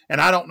picture. And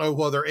I don't know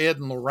whether Ed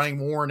and Lorraine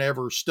Warren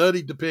ever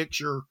studied the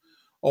picture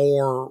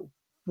or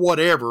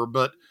whatever,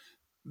 but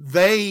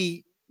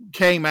they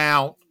came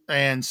out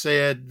and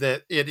said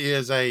that it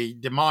is a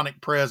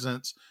demonic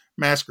presence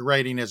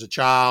masquerading as a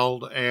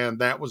child, and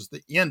that was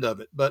the end of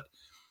it. But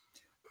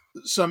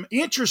some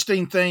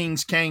interesting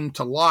things came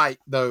to light,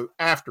 though,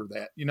 after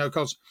that,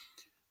 because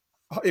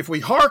if we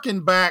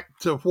hearken back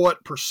to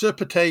what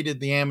precipitated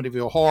the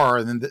Amityville horror,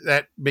 and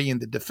that being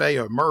the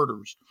Defeo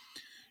murders,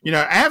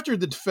 after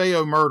the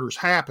Defeo murders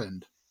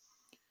happened,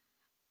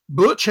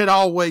 Butch had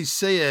always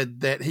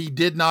said that he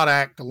did not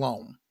act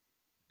alone.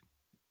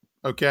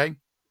 Okay.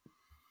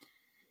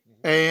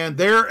 And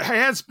there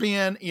has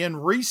been in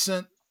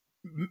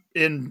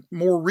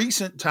more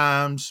recent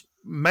times,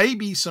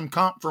 maybe some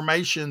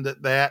confirmation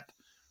that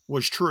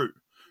was true.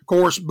 Of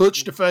course,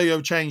 Butch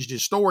Defeo changed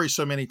his story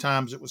so many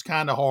times, it was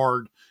kind of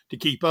hard to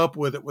keep up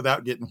with it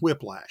without getting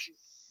whiplash.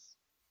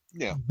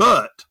 Yeah.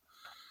 But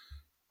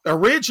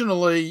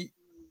originally,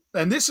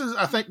 and this is,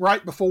 I think,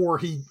 right before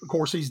of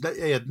course, he's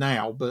dead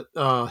now, but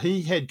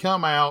he had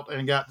come out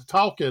and got to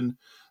talking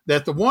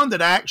that the one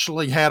that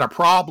actually had a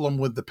problem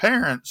with the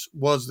parents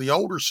was the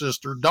older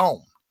sister,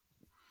 Dawn.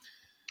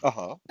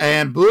 Uh-huh.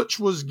 And Butch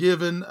was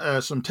given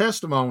some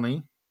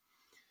testimony,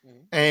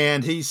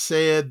 and he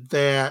said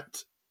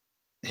that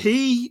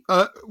he,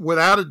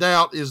 without a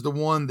doubt, is the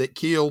one that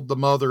killed the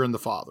mother and the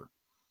father.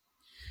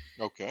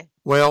 Okay.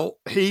 Well,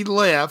 he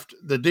left.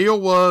 The deal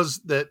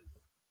was that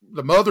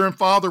the mother and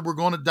father were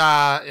going to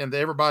die, and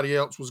everybody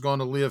else was going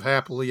to live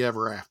happily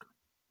ever after.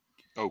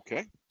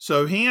 Okay.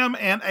 So him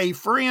and a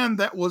friend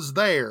that was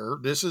there,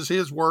 this is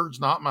his words,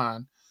 not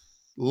mine,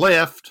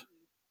 left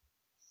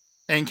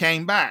and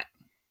came back.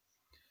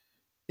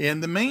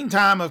 In the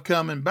meantime of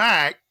coming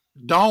back,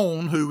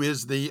 Dawn, who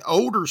is the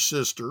older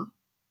sister,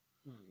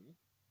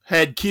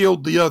 had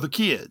killed the other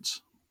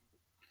kids.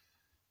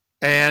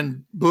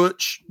 And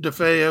Butch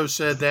Defeo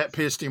said that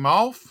pissed him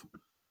off.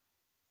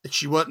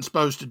 She wasn't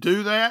supposed to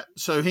do that.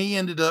 So he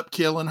ended up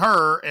killing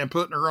her and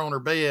putting her on her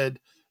bed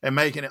and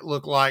making it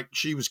look like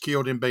she was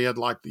killed in bed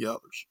like the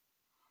others.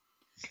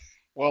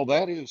 Well,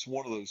 that is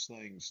one of those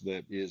things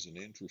that is an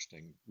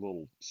interesting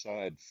little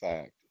side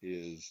fact,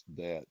 is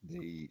that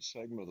the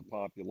segment of the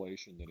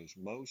population that is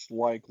most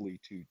likely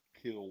to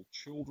kill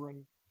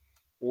children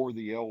or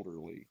the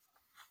elderly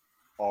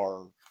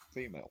are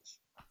females.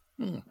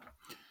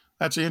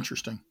 That's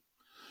interesting.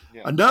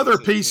 Yeah, another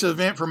piece of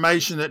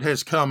information that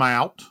has come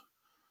out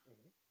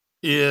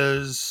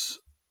is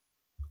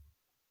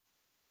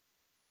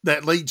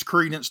that leads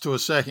credence to a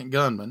second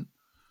gunman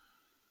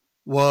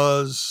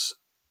was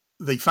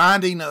the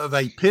finding of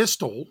a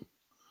pistol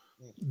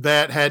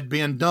that had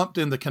been dumped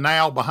in the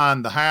canal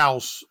behind the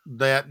house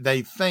that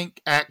they think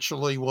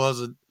actually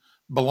was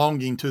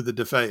belonging to the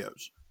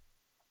Defeos.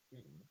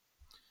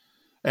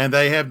 And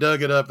they have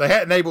dug it up. They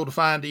hadn't able to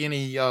find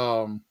any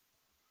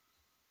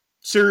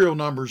serial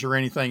numbers or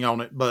anything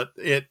on it, but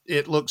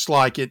it looks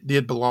like it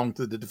did belong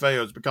to the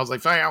Defeos because they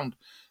found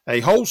a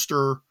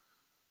holster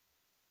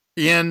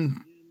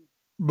in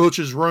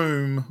Butch's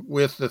room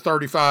with the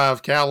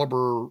 35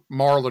 caliber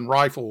Marlin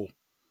rifle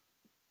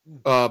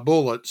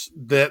bullets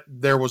that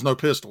there was no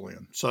pistol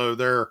in. So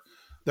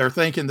they're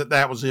thinking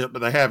that was it, but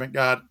they haven't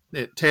got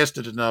it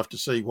tested enough to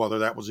see whether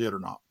that was it or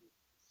not.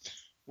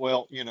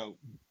 Well,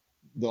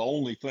 the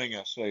only thing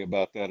I say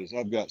about that is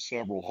I've got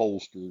several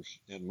holsters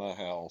in my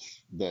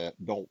house that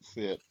don't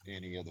fit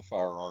any of the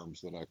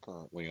firearms that I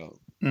currently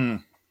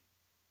own.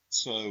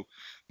 So,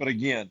 but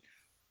again,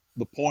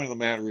 the point of the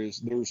matter is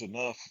there's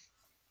enough.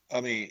 I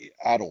mean,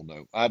 I don't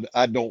know.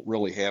 I don't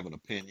really have an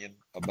opinion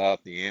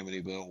about the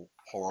Amityville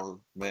horror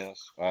mess.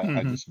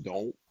 I just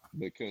don't,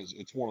 because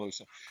it's one of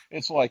those.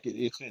 It's like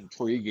it's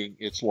intriguing.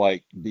 It's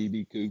like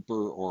D.B.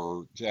 Cooper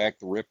or Jack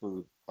the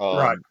Ripper.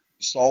 Right.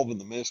 Solving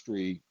the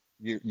mystery.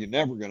 You're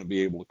never going to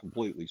be able to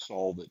completely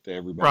solve it to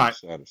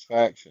everybody's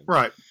satisfaction.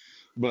 Right.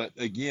 But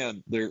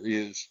again, there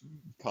is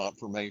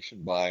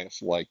confirmation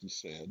bias, like you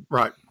said.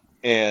 Right.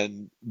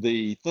 And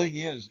the thing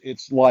is,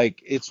 it's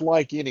like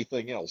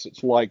anything else.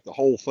 It's like the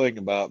whole thing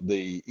about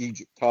the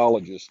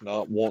Egyptologists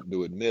not wanting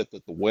to admit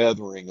that the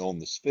weathering on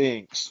the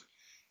Sphinx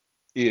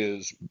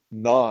is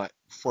not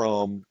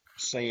from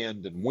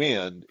sand and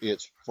wind,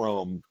 it's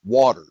from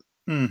water.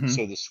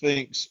 So the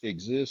Sphinx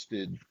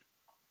existed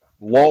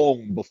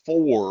long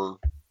before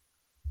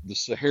the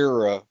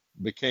Sahara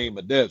became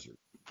a desert.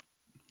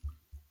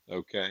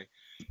 Okay.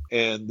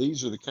 And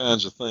these are the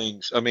kinds of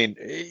things. I mean,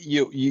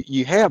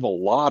 you have a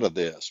lot of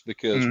this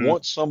because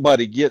once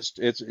somebody gets,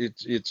 it's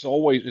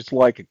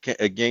like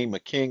a game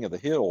of King of the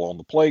Hill on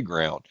the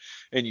playground,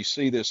 and you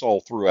see this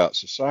all throughout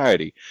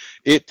society.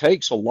 It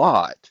takes a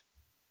lot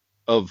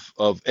of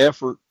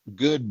effort,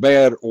 good,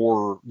 bad,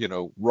 or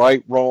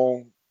right,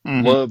 wrong,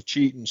 love,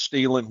 cheating,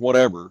 stealing,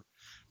 whatever,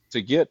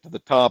 to get to the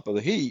top of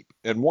the heap.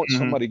 And once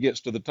somebody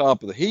gets to the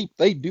top of the heap,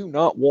 they do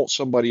not want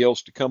somebody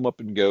else to come up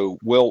and go,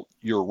 well,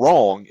 you're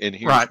wrong, and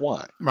here's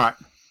why. Right.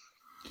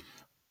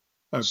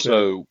 Okay.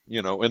 So,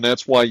 and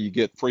that's why you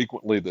get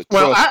frequently the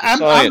Well, trust the I'm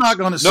science. not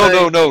going to No,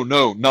 say.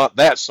 no, not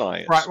that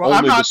science. Right. Well,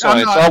 Only the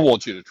science I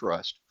want you to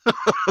trust.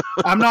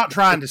 I'm not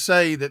trying to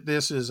say that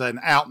this is an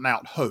out and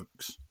out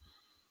hoax,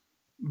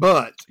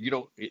 but You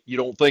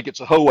don't think it's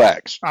a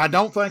hoax? I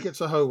don't think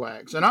it's a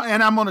hoax, and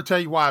I'm going to tell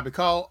you why.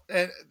 Because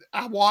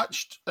I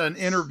watched an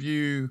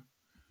interview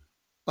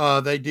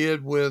they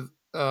did with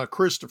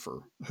Christopher,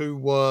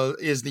 who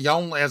is the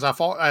only, as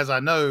I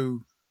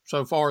know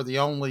so far, the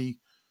only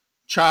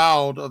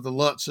child of the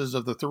Lutzes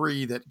of the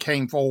three that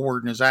came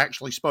forward and has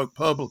actually spoke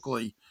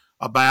publicly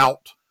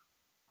about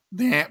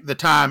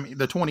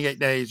the 28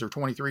 days or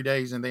 23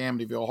 days in the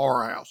Amityville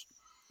Horror House.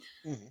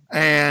 Mm-hmm.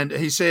 And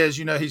he says,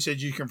 you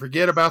can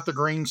forget about the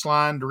green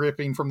slime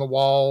dripping from the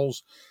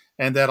walls,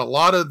 and that a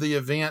lot of the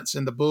events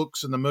in the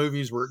books and the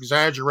movies were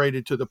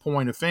exaggerated to the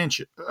point of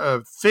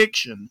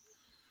fiction.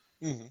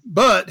 Mm-hmm.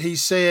 But he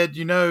said,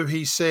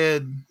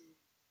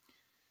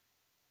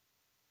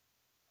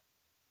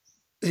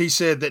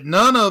 that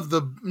none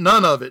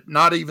of it,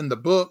 not even the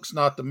books,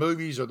 not the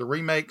movies or the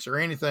remakes or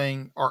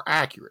anything, are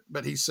accurate.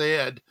 But he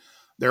said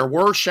there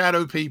were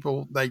shadow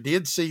people. They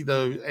did see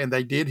those, and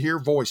they did hear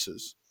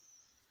voices.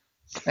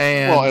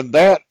 And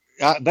that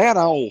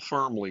I will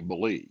firmly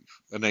believe.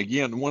 And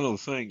again, one of the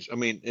things, I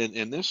mean,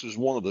 and this is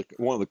one of the.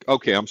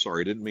 Okay, I'm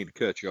sorry, I didn't mean to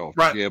cut you off.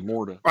 Right. Did you have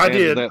more to? I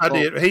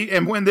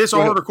did. When this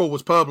article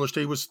was published,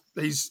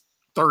 he's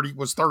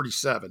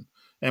 37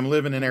 and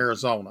living in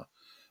Arizona.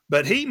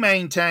 But he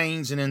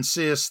maintains and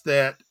insists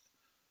that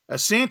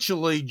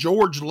essentially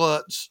George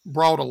Lutz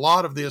brought a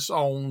lot of this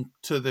on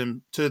to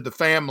the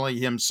family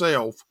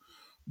himself,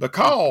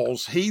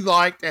 because he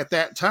liked at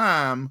that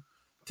time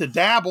to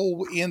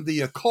dabble in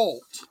the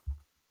occult.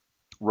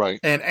 Right.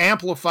 And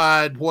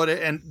amplified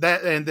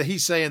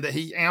he's saying that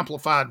he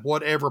amplified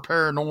whatever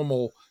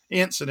paranormal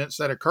incidents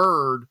that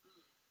occurred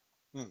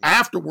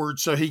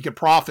afterwards so he could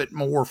profit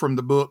more from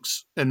the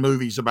books and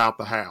movies about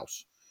the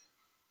house.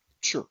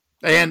 Sure.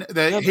 And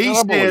he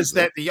says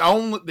that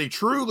the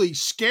truly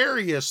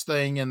scariest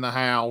thing in the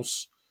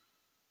house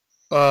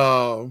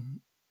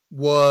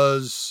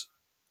was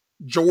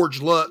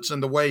George Lutz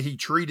and the way he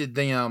treated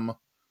them.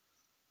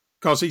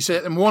 Because he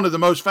said, and one of the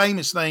most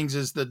famous things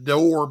is the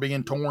door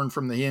being torn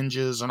from the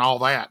hinges and all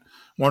that.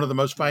 One of the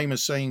most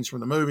famous scenes from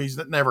the movies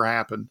that never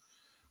happened.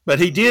 But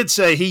he did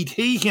say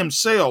he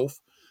himself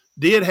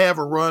did have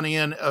a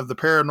run-in of the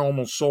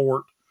paranormal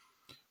sort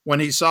when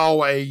he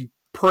saw a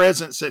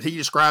presence that he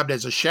described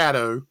as a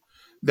shadow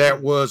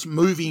that was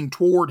moving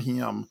toward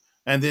him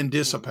and then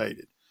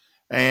dissipated.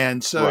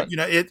 And so, right.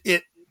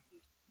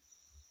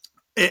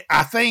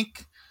 I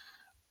think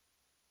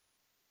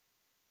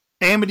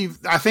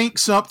I think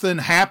something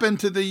happened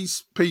to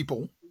these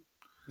people.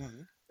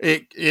 Mm-hmm.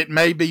 It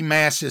may be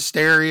mass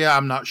hysteria.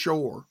 I'm not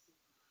sure.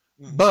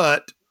 Mm-hmm.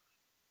 But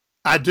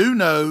I do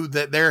know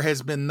that there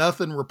has been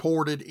nothing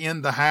reported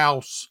in the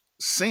house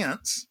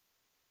since.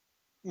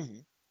 Mm-hmm.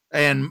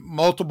 And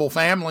multiple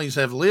families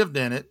have lived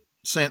in it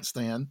since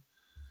then.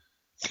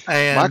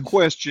 And my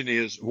question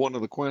is, one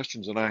of the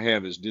questions that I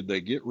have is, did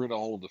they get rid of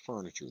all of the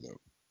furniture though?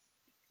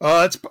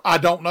 I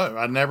don't know.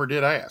 I never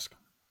did ask.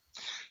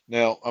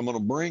 Now, I'm going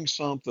to bring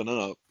something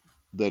up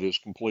that is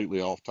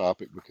completely off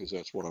topic because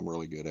that's what I'm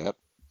really good at.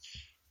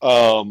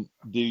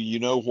 Do you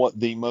know what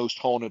the most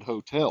haunted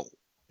hotel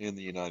in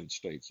the United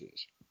States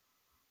is?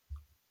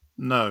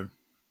 No.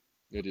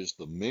 It is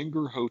the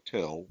Menger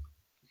Hotel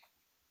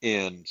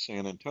in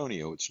San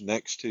Antonio. It's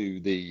next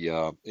to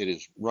it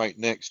is right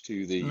next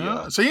to the.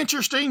 It's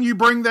interesting you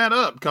bring that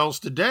up because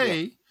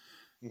today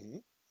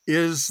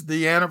is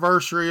the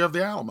anniversary of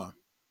the Alamo.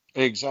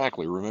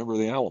 Exactly. Remember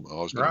the Alamo.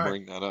 I was going to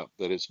bring that up,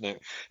 that it's now,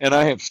 and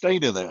I have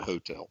stayed in that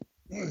hotel.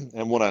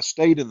 And when I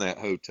stayed in that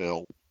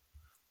hotel,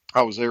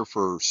 I was there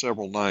for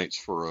several nights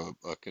for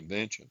a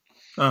convention.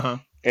 Uh-huh.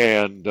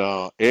 And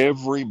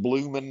every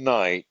blooming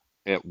night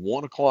at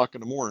 1 o'clock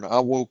in the morning, I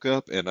woke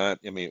up and I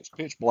mean, it was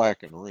pitch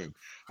black in the room.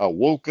 I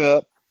woke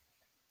up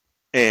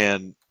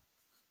and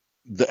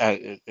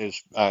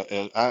as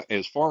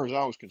far as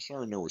I was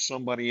concerned, there was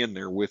somebody in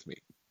there with me.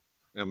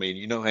 I mean,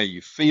 you know how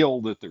you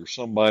feel that there's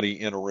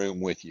somebody in a room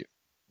with you,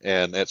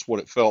 and that's what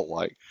it felt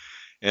like.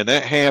 And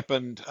that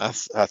happened. I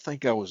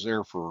think I was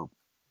there for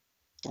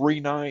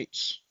 3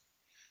 nights,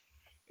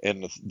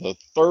 and the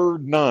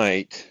third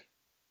night,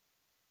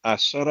 I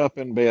sat up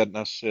in bed and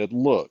I said,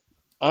 "Look,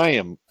 I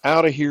am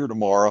out of here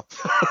tomorrow.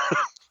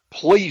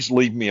 Please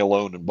leave me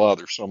alone and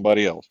bother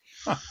somebody else."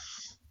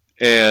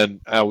 And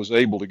I was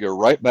able to go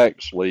right back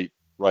to sleep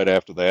right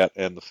after that,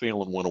 and the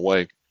feeling went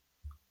away.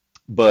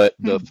 But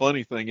the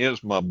funny thing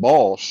is, my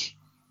boss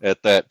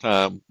at that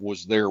time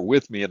was there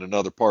with me in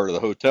another part of the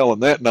hotel.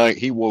 And that night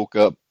he woke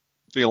up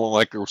feeling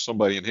like there was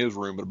somebody in his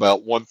room at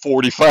about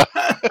 1:45.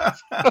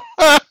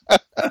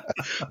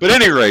 But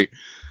at any rate,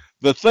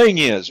 the thing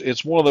is,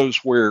 it's one of those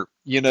where,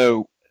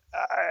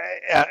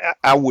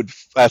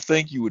 I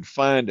think you would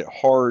find it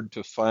hard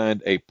to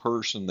find a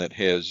person that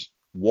has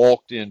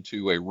walked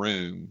into a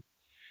room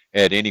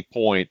at any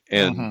point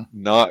and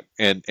not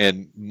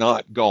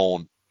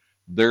gone,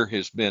 there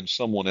has been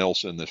someone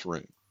else in this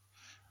room.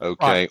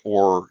 Right. Okay.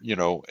 Or,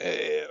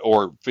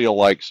 or feel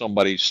like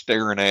somebody's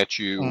staring at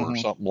you or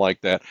Mm-hmm. something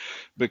like that,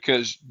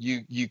 because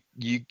you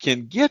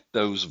can get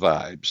those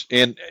vibes.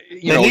 And, The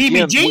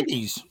again,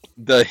 heebie-jeebies.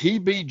 the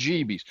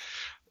heebie-jeebies.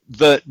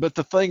 But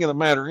the thing of the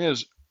matter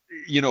is,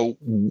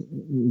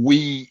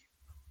 we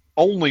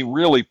only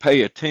really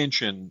pay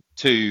attention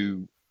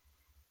to,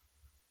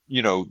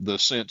 the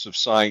sense of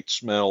sight,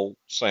 smell,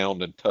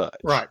 sound, and touch.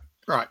 Right.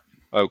 Right.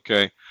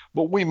 Okay.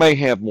 But we may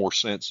have more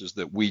senses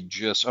that we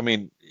just, I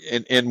mean,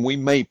 and we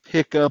may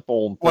pick up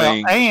on Well,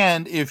 things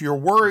and if you're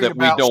worried that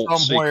we about don't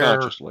see somewhere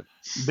consciously.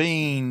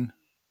 being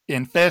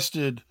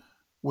infested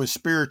with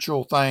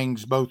spiritual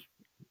things, both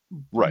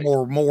Right.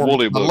 more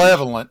Woolly boogers.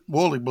 malevolent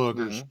woolly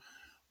boogers, Hmm.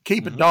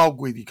 keep a Hmm.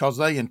 dog with you because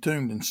they in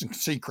tuned and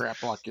see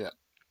crap like that.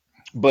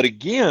 But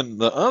again,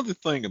 the other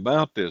thing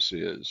about this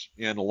is,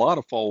 and a lot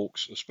of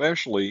folks,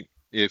 especially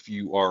if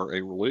you are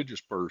a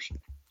religious person,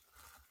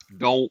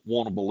 don't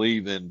want to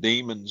believe in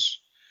demons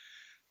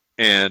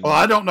Well,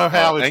 I and don't know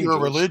how, if you're a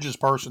angels. religious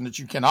person, that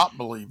you cannot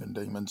believe in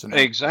demons and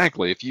angels.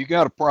 Exactly. If you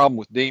got a problem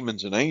with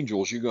demons and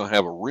angels, you're going to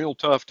have a real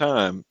tough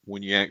time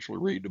when you actually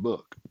read the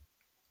book,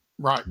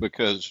 Right.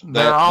 because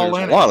They're all there's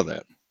a in it. lot of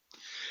that.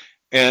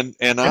 And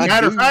As a I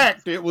matter of do.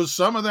 fact, it was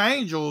some of the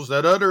angels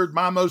that uttered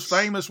my most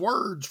famous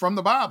words from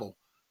the Bible: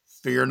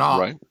 "Fear not."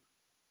 Right.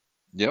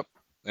 Yep.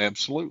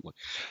 Absolutely.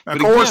 Of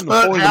But course, again, the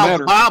but point of the how the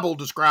matter. Bible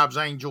describes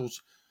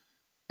angels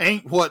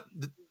ain't what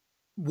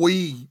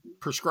we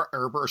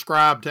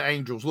prescribe to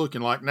angels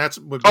looking like, and that's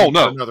would Oh be for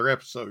no. another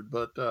episode.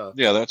 But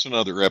Yeah, that's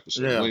another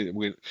episode. yeah,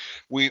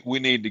 We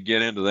need to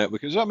get into that,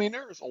 because I mean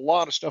there's a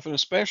lot of stuff, and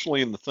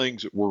especially in the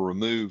things that were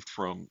removed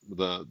from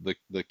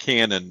the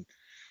canon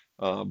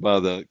by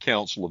the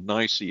Council of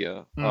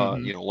Nicaea,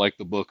 mm-hmm. like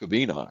the Book of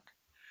Enoch.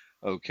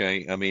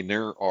 Okay, I mean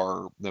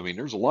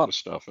there's a lot of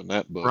stuff in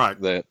that book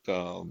Right. that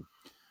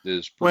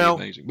is pretty Well,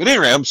 amazing. But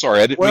anyway, I'm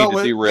sorry, I didn't mean well,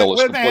 to derail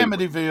us with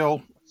completely.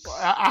 Amityville,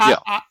 Yeah,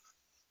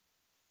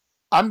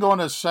 I'm going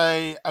to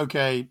say,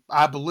 okay,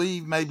 I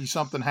believe maybe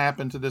something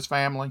happened to this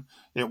family.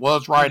 It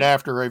was right mhm,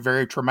 after a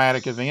very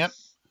traumatic event,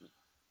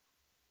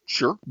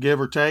 sure, give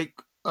or take.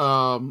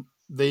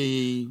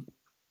 The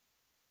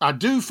I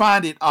do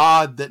find it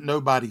odd that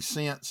nobody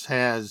since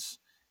has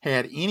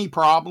had any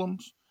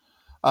problems.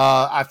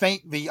 I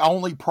think the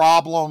only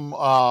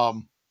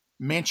problem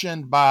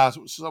mentioned by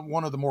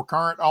one of the more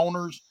current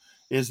owners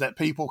is that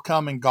people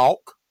come and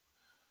gawk.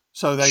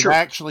 So they've sure,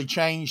 actually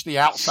changed the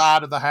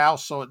outside of the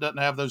house so it doesn't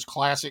have those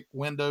classic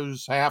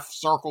windows, half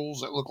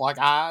circles that look like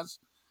eyes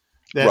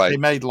that they right.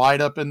 made light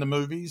up in the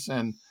movies.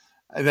 And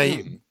they,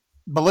 Hmm.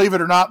 believe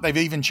it or not, they've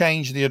even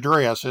changed the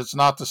address. It's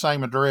not the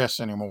same address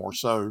anymore.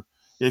 So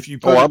if you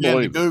Oh, put I it into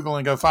believe it. Google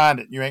and go find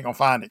it, you ain't going to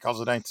find it because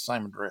it ain't the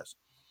same address.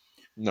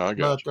 No, I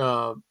got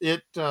But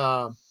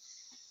you.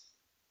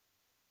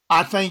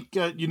 I think,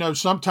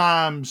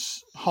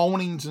 sometimes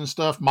honings and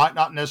stuff might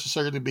not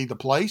necessarily be the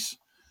place.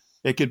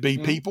 It could be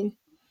Hmm. people.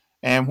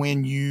 And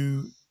when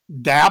you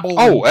dabble in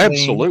Oh, things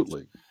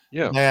absolutely.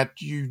 Yeah.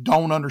 that you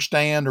don't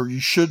understand or you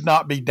should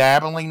not be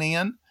dabbling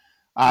in,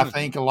 I Hmm.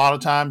 think a lot of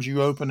times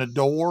you open a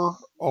door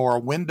or a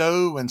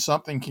window and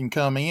something can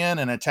come in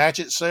and attach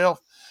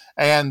itself.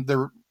 And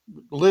they're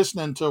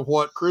listening to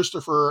what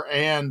Christopher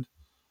and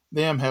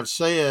them have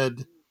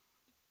said.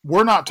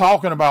 We're not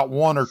talking about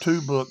one or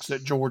two books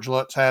that George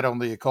Lutz had on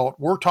the occult.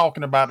 We're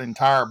talking about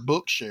entire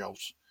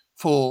bookshelves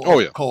full Oh,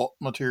 of yeah. occult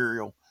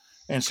material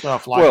and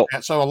stuff like Well,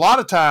 that. So a lot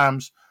of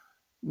times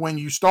when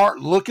you start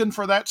looking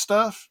for that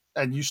stuff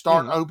and you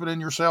start mhm, opening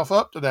yourself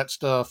up to that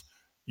stuff,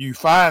 you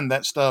find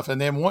that stuff.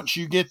 And then once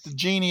you get the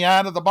genie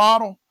out of the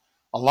bottle,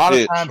 a lot of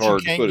it's times you hard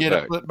to can't put it get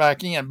it back. put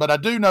back in. But I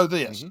do know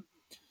this: Hmm.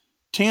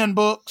 10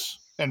 books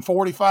and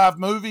 45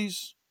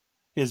 movies,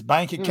 his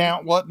bank Hmm.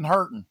 account wasn't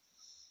hurting.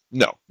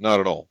 No, not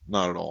at all.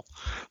 Not at all.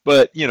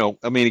 But,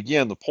 I mean,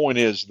 again, the point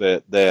is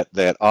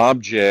that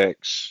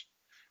objects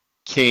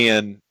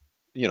can,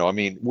 I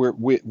mean,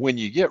 when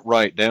you get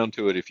right down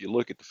to it, if you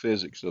look at the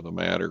physics of the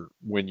matter,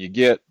 when you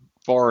get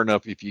far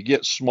enough, if you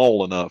get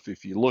small enough,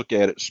 if you look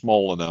at it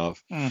small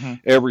enough, Mm-hmm.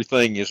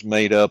 everything is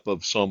made up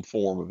of some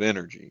form of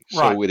energy.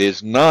 Right. So it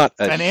is not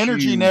a And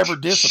energy never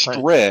huge dissipates.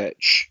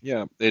 stretch.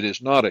 Yeah, it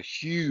is not a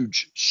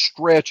huge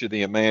stretch of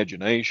the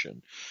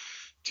imagination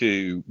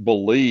to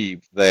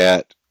believe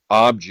that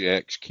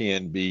objects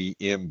can be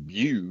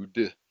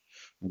imbued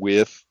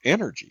with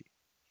energy,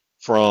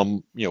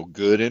 from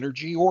good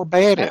energy or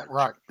bad energy.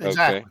 Right. Okay.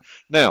 Exactly.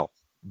 Now,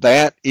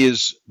 that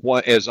is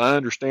what, as I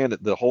understand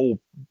it, the whole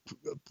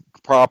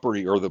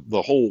property, or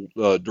the whole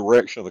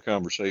direction of the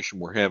conversation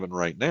we're having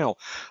right now.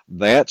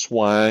 That's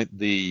why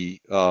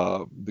the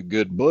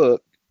good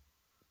book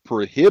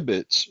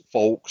prohibits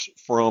folks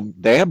from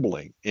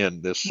dabbling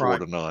in this Right.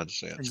 sort of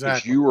nonsense, because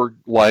Exactly. you are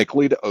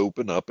likely to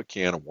open up a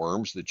can of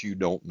worms that you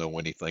don't know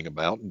anything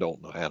about and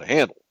don't know how to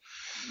handle.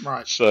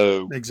 Right.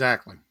 So,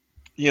 Exactly.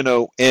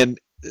 and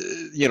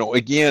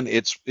again,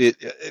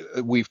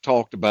 we've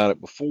talked about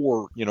it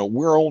before.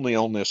 We're only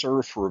on this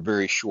earth for a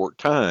very short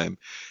time,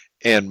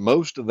 And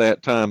most of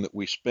that time that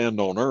we spend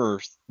on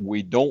Earth,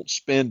 we don't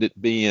spend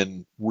it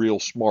being real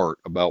smart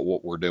about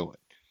what we're doing.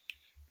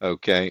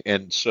 Okay.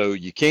 And so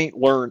you can't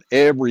learn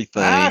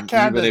everything,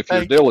 even if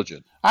you're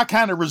diligent. I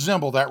kind of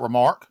resemble that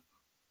remark.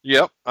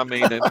 Yep. I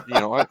mean,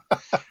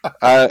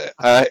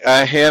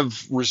 I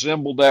have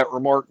resembled that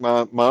remark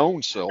my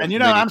own self. And,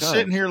 I'm times.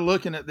 Sitting here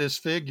looking at this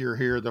figure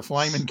here, the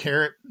flaming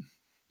carrot.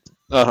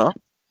 Uh-huh.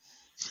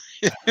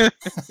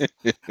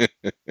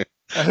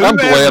 I'm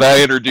glad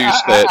I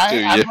introduced that to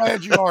you. I'm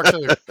glad you are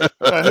too.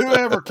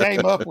 Whoever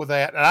came up with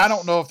that, and I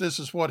don't know if this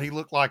is what he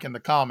looked like in the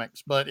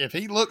comics, but if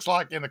he looks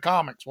like in the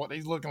comics what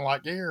he's looking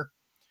like here,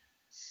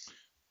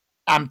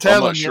 I'm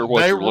telling not sure you,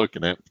 what you're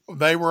looking at.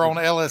 They were on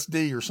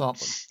LSD or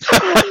something.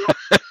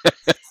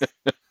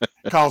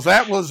 Because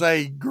that was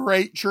a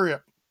great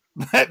trip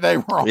that they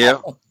were on.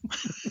 Yeah.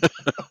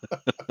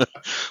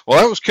 Well,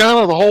 that was kind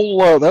of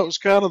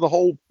the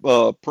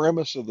whole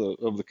premise of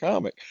the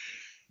comic.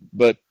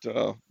 But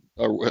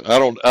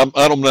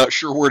I'm not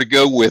sure where to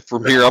go with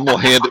from here. I'm gonna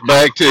hand it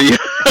back to you.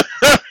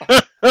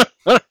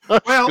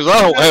 Because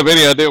I don't have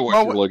any idea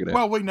what you're looking at.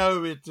 Well, we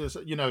know it is.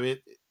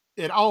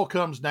 It all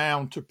comes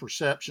down to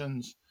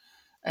perceptions,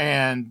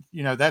 and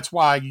that's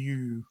why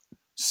you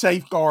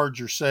safeguard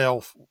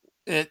yourself.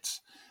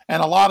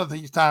 And a lot of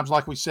these times,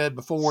 like we said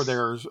before,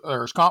 there's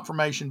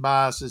confirmation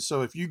biases.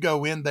 So if you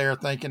go in there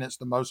thinking it's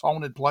the most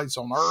haunted place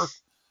on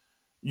earth,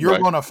 you're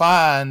going to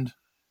find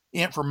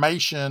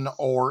information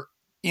or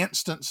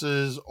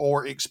instances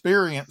or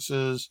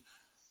experiences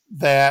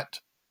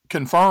that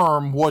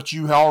confirm what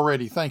you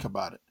already think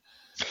about it.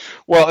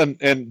 Well,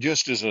 and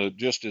just as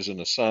an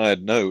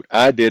aside note,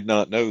 I did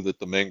not know that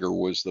the Menger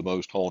was the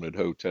most haunted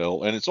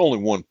hotel, and it's only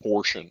one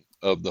portion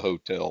of the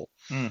hotel.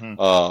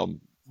 Mm-hmm.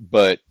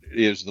 But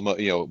is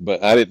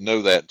but I didn't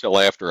know that until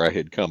after I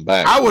had come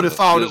back. I would have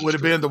thought it would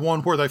have been the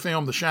one where they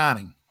filmed The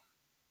Shining.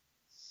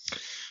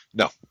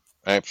 No,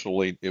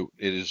 absolutely, it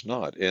is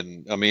not.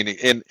 And I mean,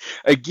 and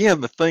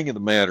again, the thing of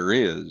the matter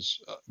is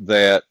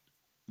that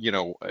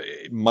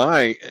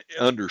my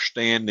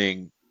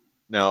understanding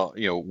now,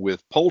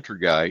 with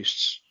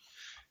poltergeists,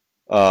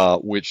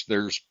 which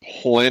there's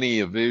plenty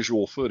of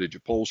visual footage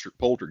of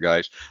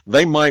poltergeists,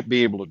 they might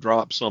be able to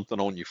drop something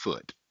on your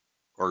foot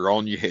or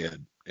on your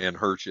head and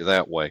hurt you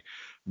that way.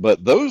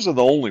 But those are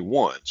the only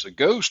ones. A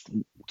ghost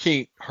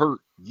can't hurt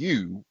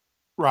you.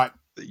 Right.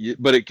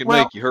 But it can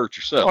make you hurt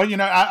yourself.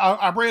 Well,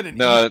 I read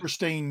an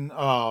interesting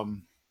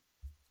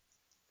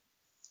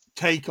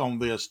take on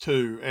this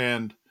too.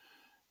 And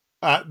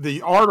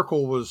the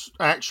article was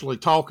actually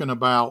talking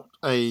about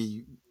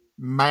a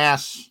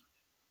mass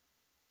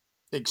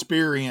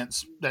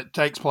experience that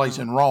takes place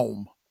in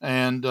Rome.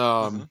 And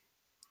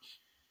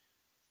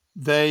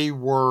they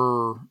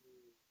were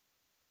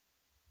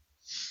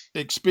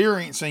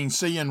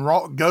seeing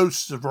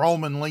ghosts of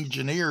Roman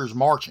legionnaires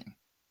marching.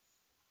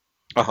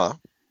 Uh-huh.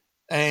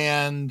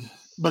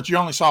 But you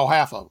only saw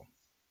half of them.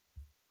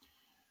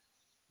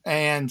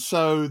 And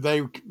so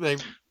they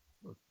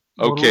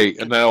okay,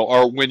 and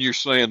now when you're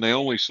saying they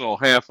only saw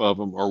half of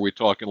them, are we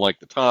talking like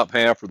the top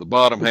half or the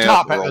bottom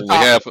half, or only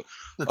half?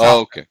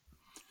 Okay.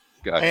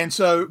 Got it. And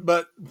so,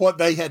 but what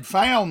they had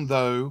found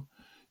though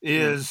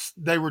is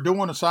they were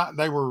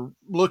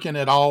looking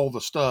at all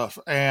the stuff,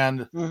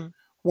 and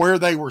where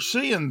they were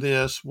seeing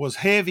this was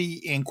heavy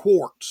in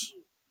quartz.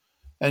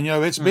 And,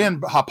 it's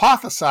been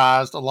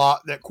hypothesized a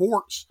lot that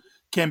quartz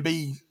can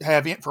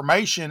have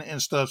information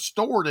and stuff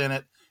stored in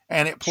it,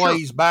 and it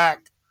plays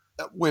back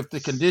if the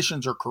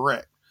conditions are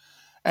correct.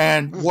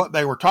 And what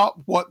they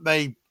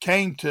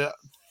came to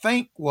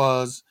think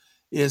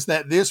is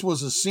that this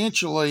was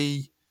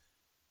essentially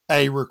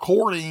a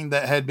recording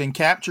that had been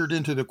captured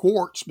into the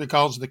quartz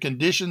because the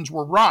conditions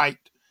were right.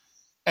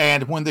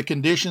 And when the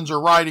conditions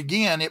are right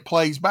again, it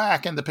plays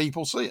back and the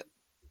people see it.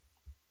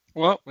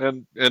 Well,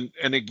 and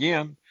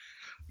again,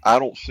 I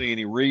don't see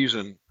any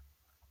reason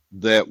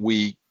that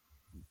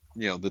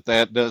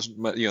that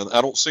doesn't,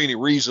 I don't see any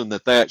reason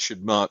that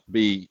should not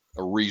be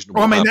a reasonable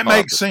hypothesis. That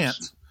makes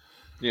sense.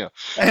 Yeah.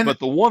 But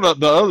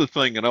the other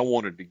thing that I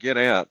wanted to get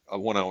at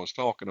when I was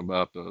talking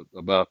about the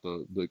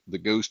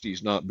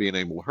ghosties not being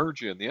able to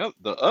hurt you, and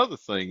the other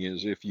thing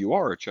is, if you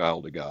are a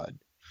child of God,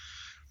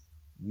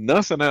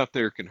 nothing out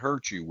there can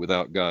hurt you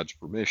without God's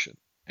permission.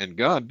 And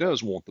God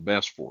does want the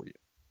best for you.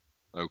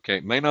 Okay.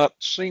 It may not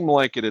seem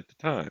like it at the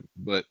time,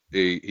 but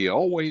he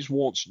always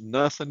wants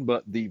nothing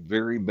but the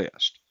very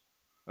best.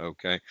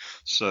 Okay.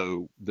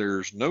 So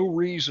there's no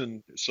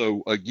reason.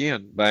 So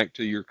again, back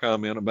to your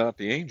comment about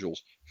the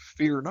angels,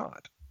 fear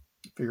not.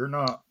 Fear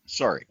not.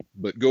 Sorry,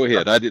 but go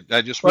ahead. I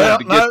just wanted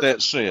to get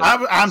that said.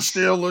 I'm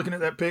still looking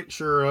at that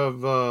picture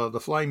of the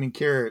flaming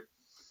carrot.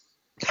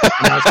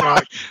 And I was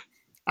like,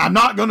 I'm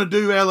not going to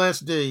do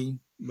LSD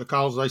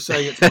because they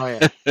say it's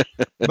bad,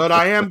 but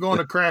I am going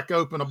to crack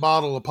open a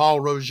bottle of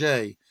Paul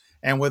Roger.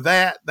 And with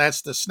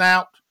that's the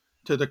snout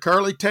to the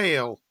curly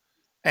tail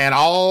and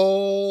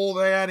all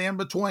that in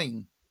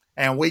between.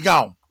 And we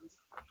gone.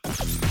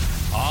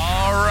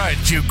 All right,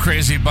 you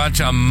crazy bunch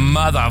of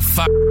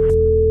motherfuckers.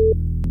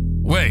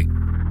 Wait,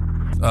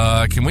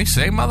 Can we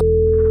say mother?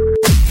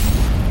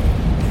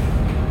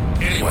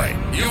 Anyway,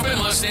 you've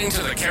been listening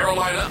to the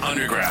Carolina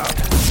Underground.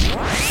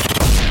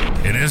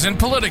 It isn't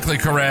politically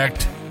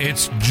correct.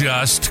 It's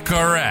just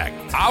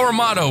correct. Our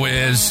motto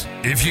is,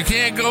 if you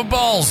can't go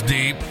balls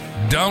deep,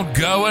 don't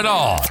go at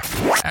all.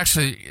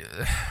 Actually,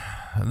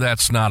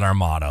 that's not our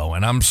motto,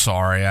 and I'm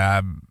sorry.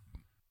 I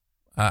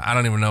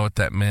don't even know what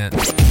that meant.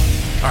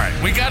 All right,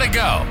 we gotta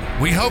go.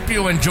 We hope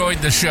you enjoyed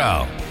the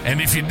show. And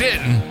if you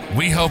didn't,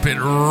 we hope it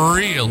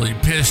really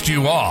pissed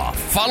you off.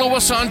 Follow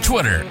us on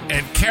Twitter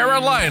at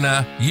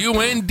Carolina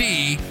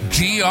UNDGRND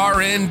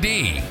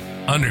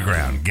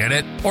Underground, get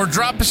it? Or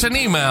drop us an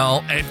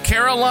email at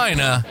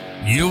Carolina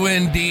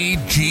UNDGRND,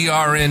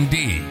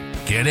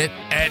 get it?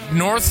 At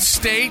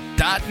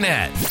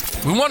northstate.net.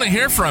 We want to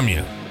hear from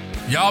you.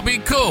 Y'all be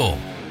cool.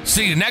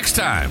 See you next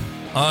time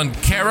on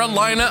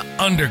Carolina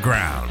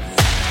Underground.